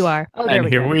there you are. Oh, there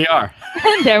we are.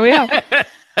 And there we are.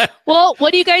 Well,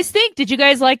 what do you guys think? Did you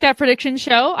guys like that prediction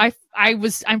show?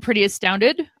 I'm pretty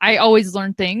astounded. I always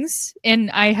learn things,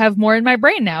 and I have more in my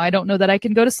brain now. I don't know that I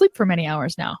can go to sleep for many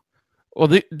hours now.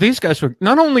 Well, these guys were,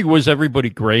 not only was everybody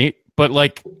great, but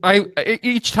like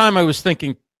each time I was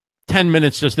thinking, 10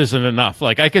 minutes just isn't enough.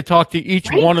 Like I could talk to each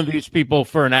one of these people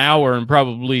for an hour and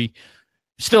probably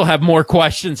still have more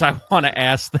questions I want to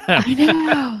ask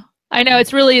them. I know.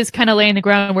 It's really is kind of laying the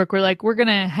groundwork. We're going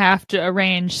to have to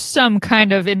arrange some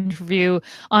kind of interview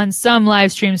on some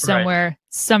live stream somewhere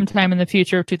sometime in the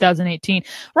future of 2018.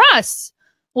 Ross,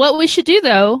 what we should do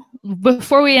though,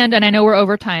 before we end, and I know we're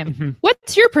over time,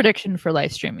 what's your prediction for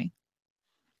live streaming?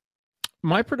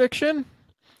 My prediction?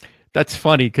 That's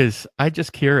funny because I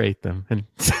just curate them, and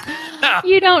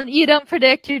you don't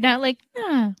predict. You're not like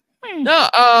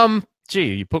no.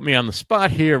 Gee, you put me on the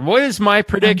spot here. What is my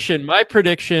prediction? My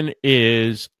prediction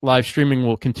is live streaming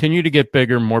will continue to get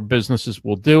bigger. More businesses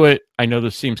will do it. I know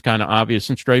this seems kind of obvious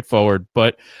and straightforward,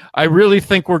 but I really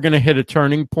think we're going to hit a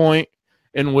turning point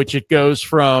in which it goes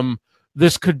from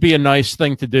this could be a nice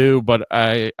thing to do, but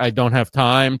I don't have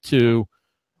time, to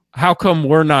how come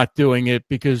we're not doing it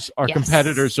because our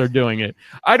competitors are doing it?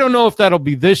 I don't know if that'll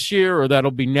be this year or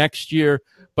that'll be next year,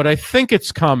 but I think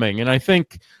it's coming. And I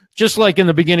think just like in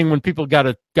the beginning when people got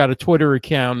a Twitter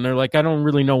account and they're like, I don't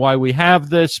really know why we have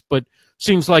this, but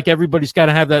seems like everybody's got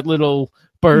to have that little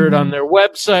bird on their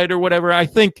website or whatever. I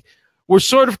think we're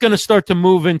sort of going to start to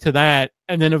move into that,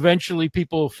 and then eventually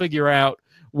people will figure out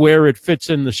where it fits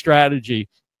in the strategy.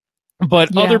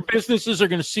 But other businesses are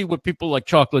going to see what people like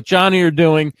Chocolate Johnny are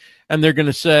doing, and they're going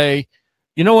to say,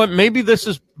 you know what, maybe this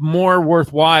is more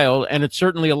worthwhile, and it's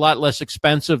certainly a lot less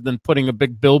expensive than putting a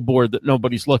big billboard that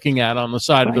nobody's looking at on the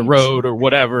side of the road or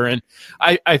whatever. And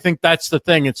I think that's the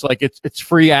thing. It's like it's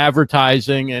free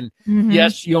advertising, and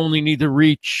yes, you only need to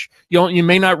reach, you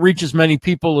may not reach as many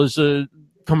people as a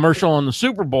commercial on the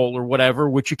Super Bowl or whatever,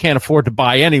 which you can't afford to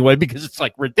buy anyway because it's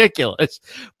like ridiculous.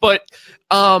 But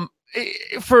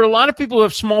for a lot of people who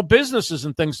have small businesses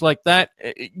and things like that,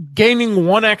 gaining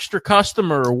one extra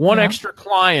customer or one extra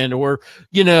client, or,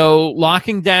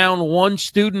 locking down one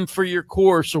student for your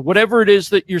course or whatever it is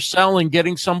that you're selling,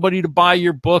 getting somebody to buy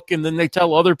your book and then they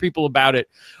tell other people about it.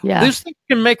 This thing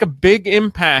can make a big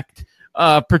impact,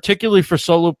 particularly for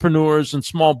solopreneurs and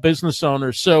small business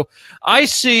owners. So I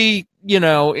see,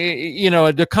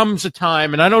 there comes a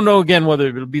time, and I don't know again whether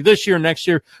it'll be this year or next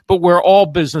year, but where all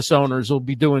business owners will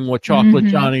be doing what Chocolate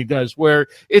Johnny does, where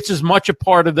it's as much a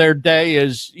part of their day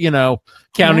as,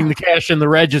 counting the cash in the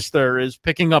register, is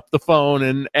picking up the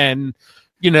phone and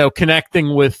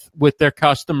connecting with their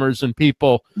customers and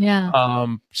people.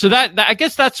 So that I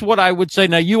guess that's what I would say.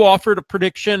 Now, you offered a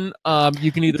prediction.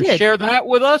 You can either share that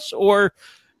with us, or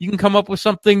you can come up with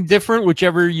something different,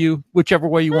 whichever way you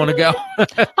want to go.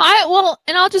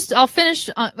 I'll finish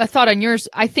a thought on yours.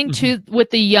 I think too, with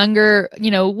the younger,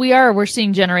 we're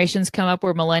seeing generations come up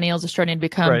where millennials are starting to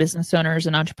become business owners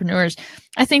and entrepreneurs.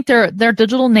 I think they're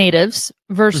digital natives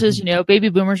versus, baby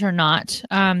boomers are not.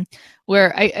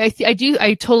 where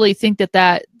I totally think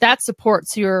that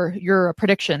supports your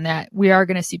prediction that we are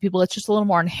going to see people. It's just a little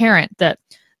more inherent that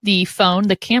the phone,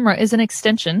 the camera, is an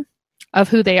extension of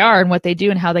who they are and what they do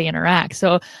and how they interact.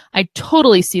 So I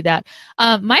totally see that.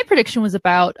 My prediction was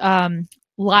about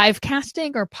live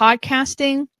casting or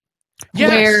podcasting,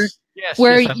 where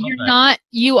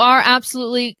you are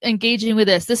absolutely engaging with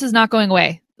this. This is not going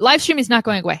away. Live streaming is not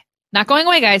going away. Not going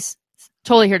away, guys.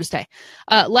 Totally here to stay.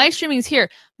 Live streaming is here.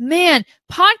 Man,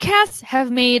 podcasts have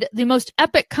made the most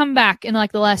epic comeback in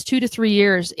like the last 2 to 3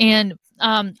 years. And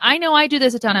I know I do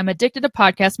this a ton. I'm addicted to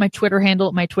podcasts. My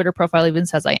Twitter profile even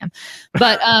says I am.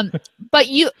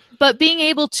 But being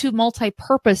able to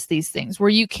multi-purpose these things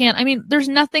where you can't, I mean, there's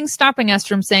nothing stopping us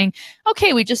from saying,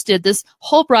 okay, we just did this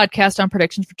whole broadcast on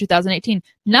predictions for 2018.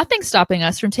 Nothing stopping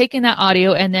us from taking that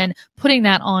audio and then putting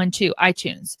that onto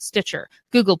iTunes, Stitcher,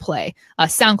 Google Play,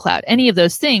 SoundCloud, any of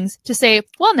those things to say,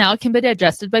 well, now it can be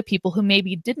digested by people who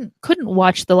maybe couldn't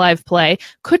watch the live play,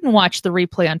 couldn't watch the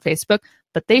replay on Facebook,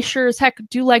 but they sure as heck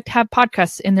do like to have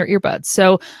podcasts in their earbuds.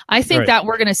 So I think that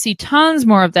we're going to see tons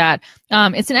more of that.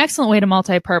 It's an excellent way to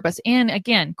multi-purpose. And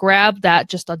again, grab that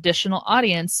just additional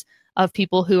audience of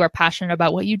people who are passionate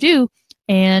about what you do.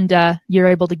 And you're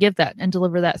able to give that and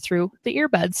deliver that through the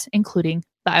earbuds, including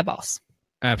the eyeballs.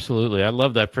 Absolutely. I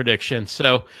love that prediction.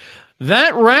 So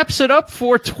that wraps it up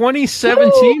for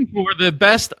 2017 for the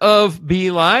Best of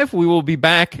BeLive. We will be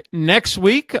back next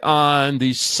week on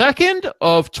the 2nd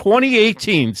of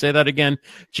 2018. Say that again.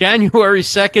 January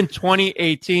 2nd,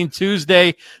 2018,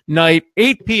 Tuesday night,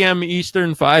 8 p.m.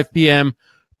 Eastern, 5 p.m.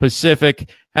 Pacific.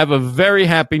 Have a very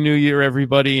happy new year,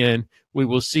 everybody, and we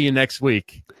will see you next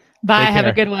week. Bye. Have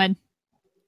a good one.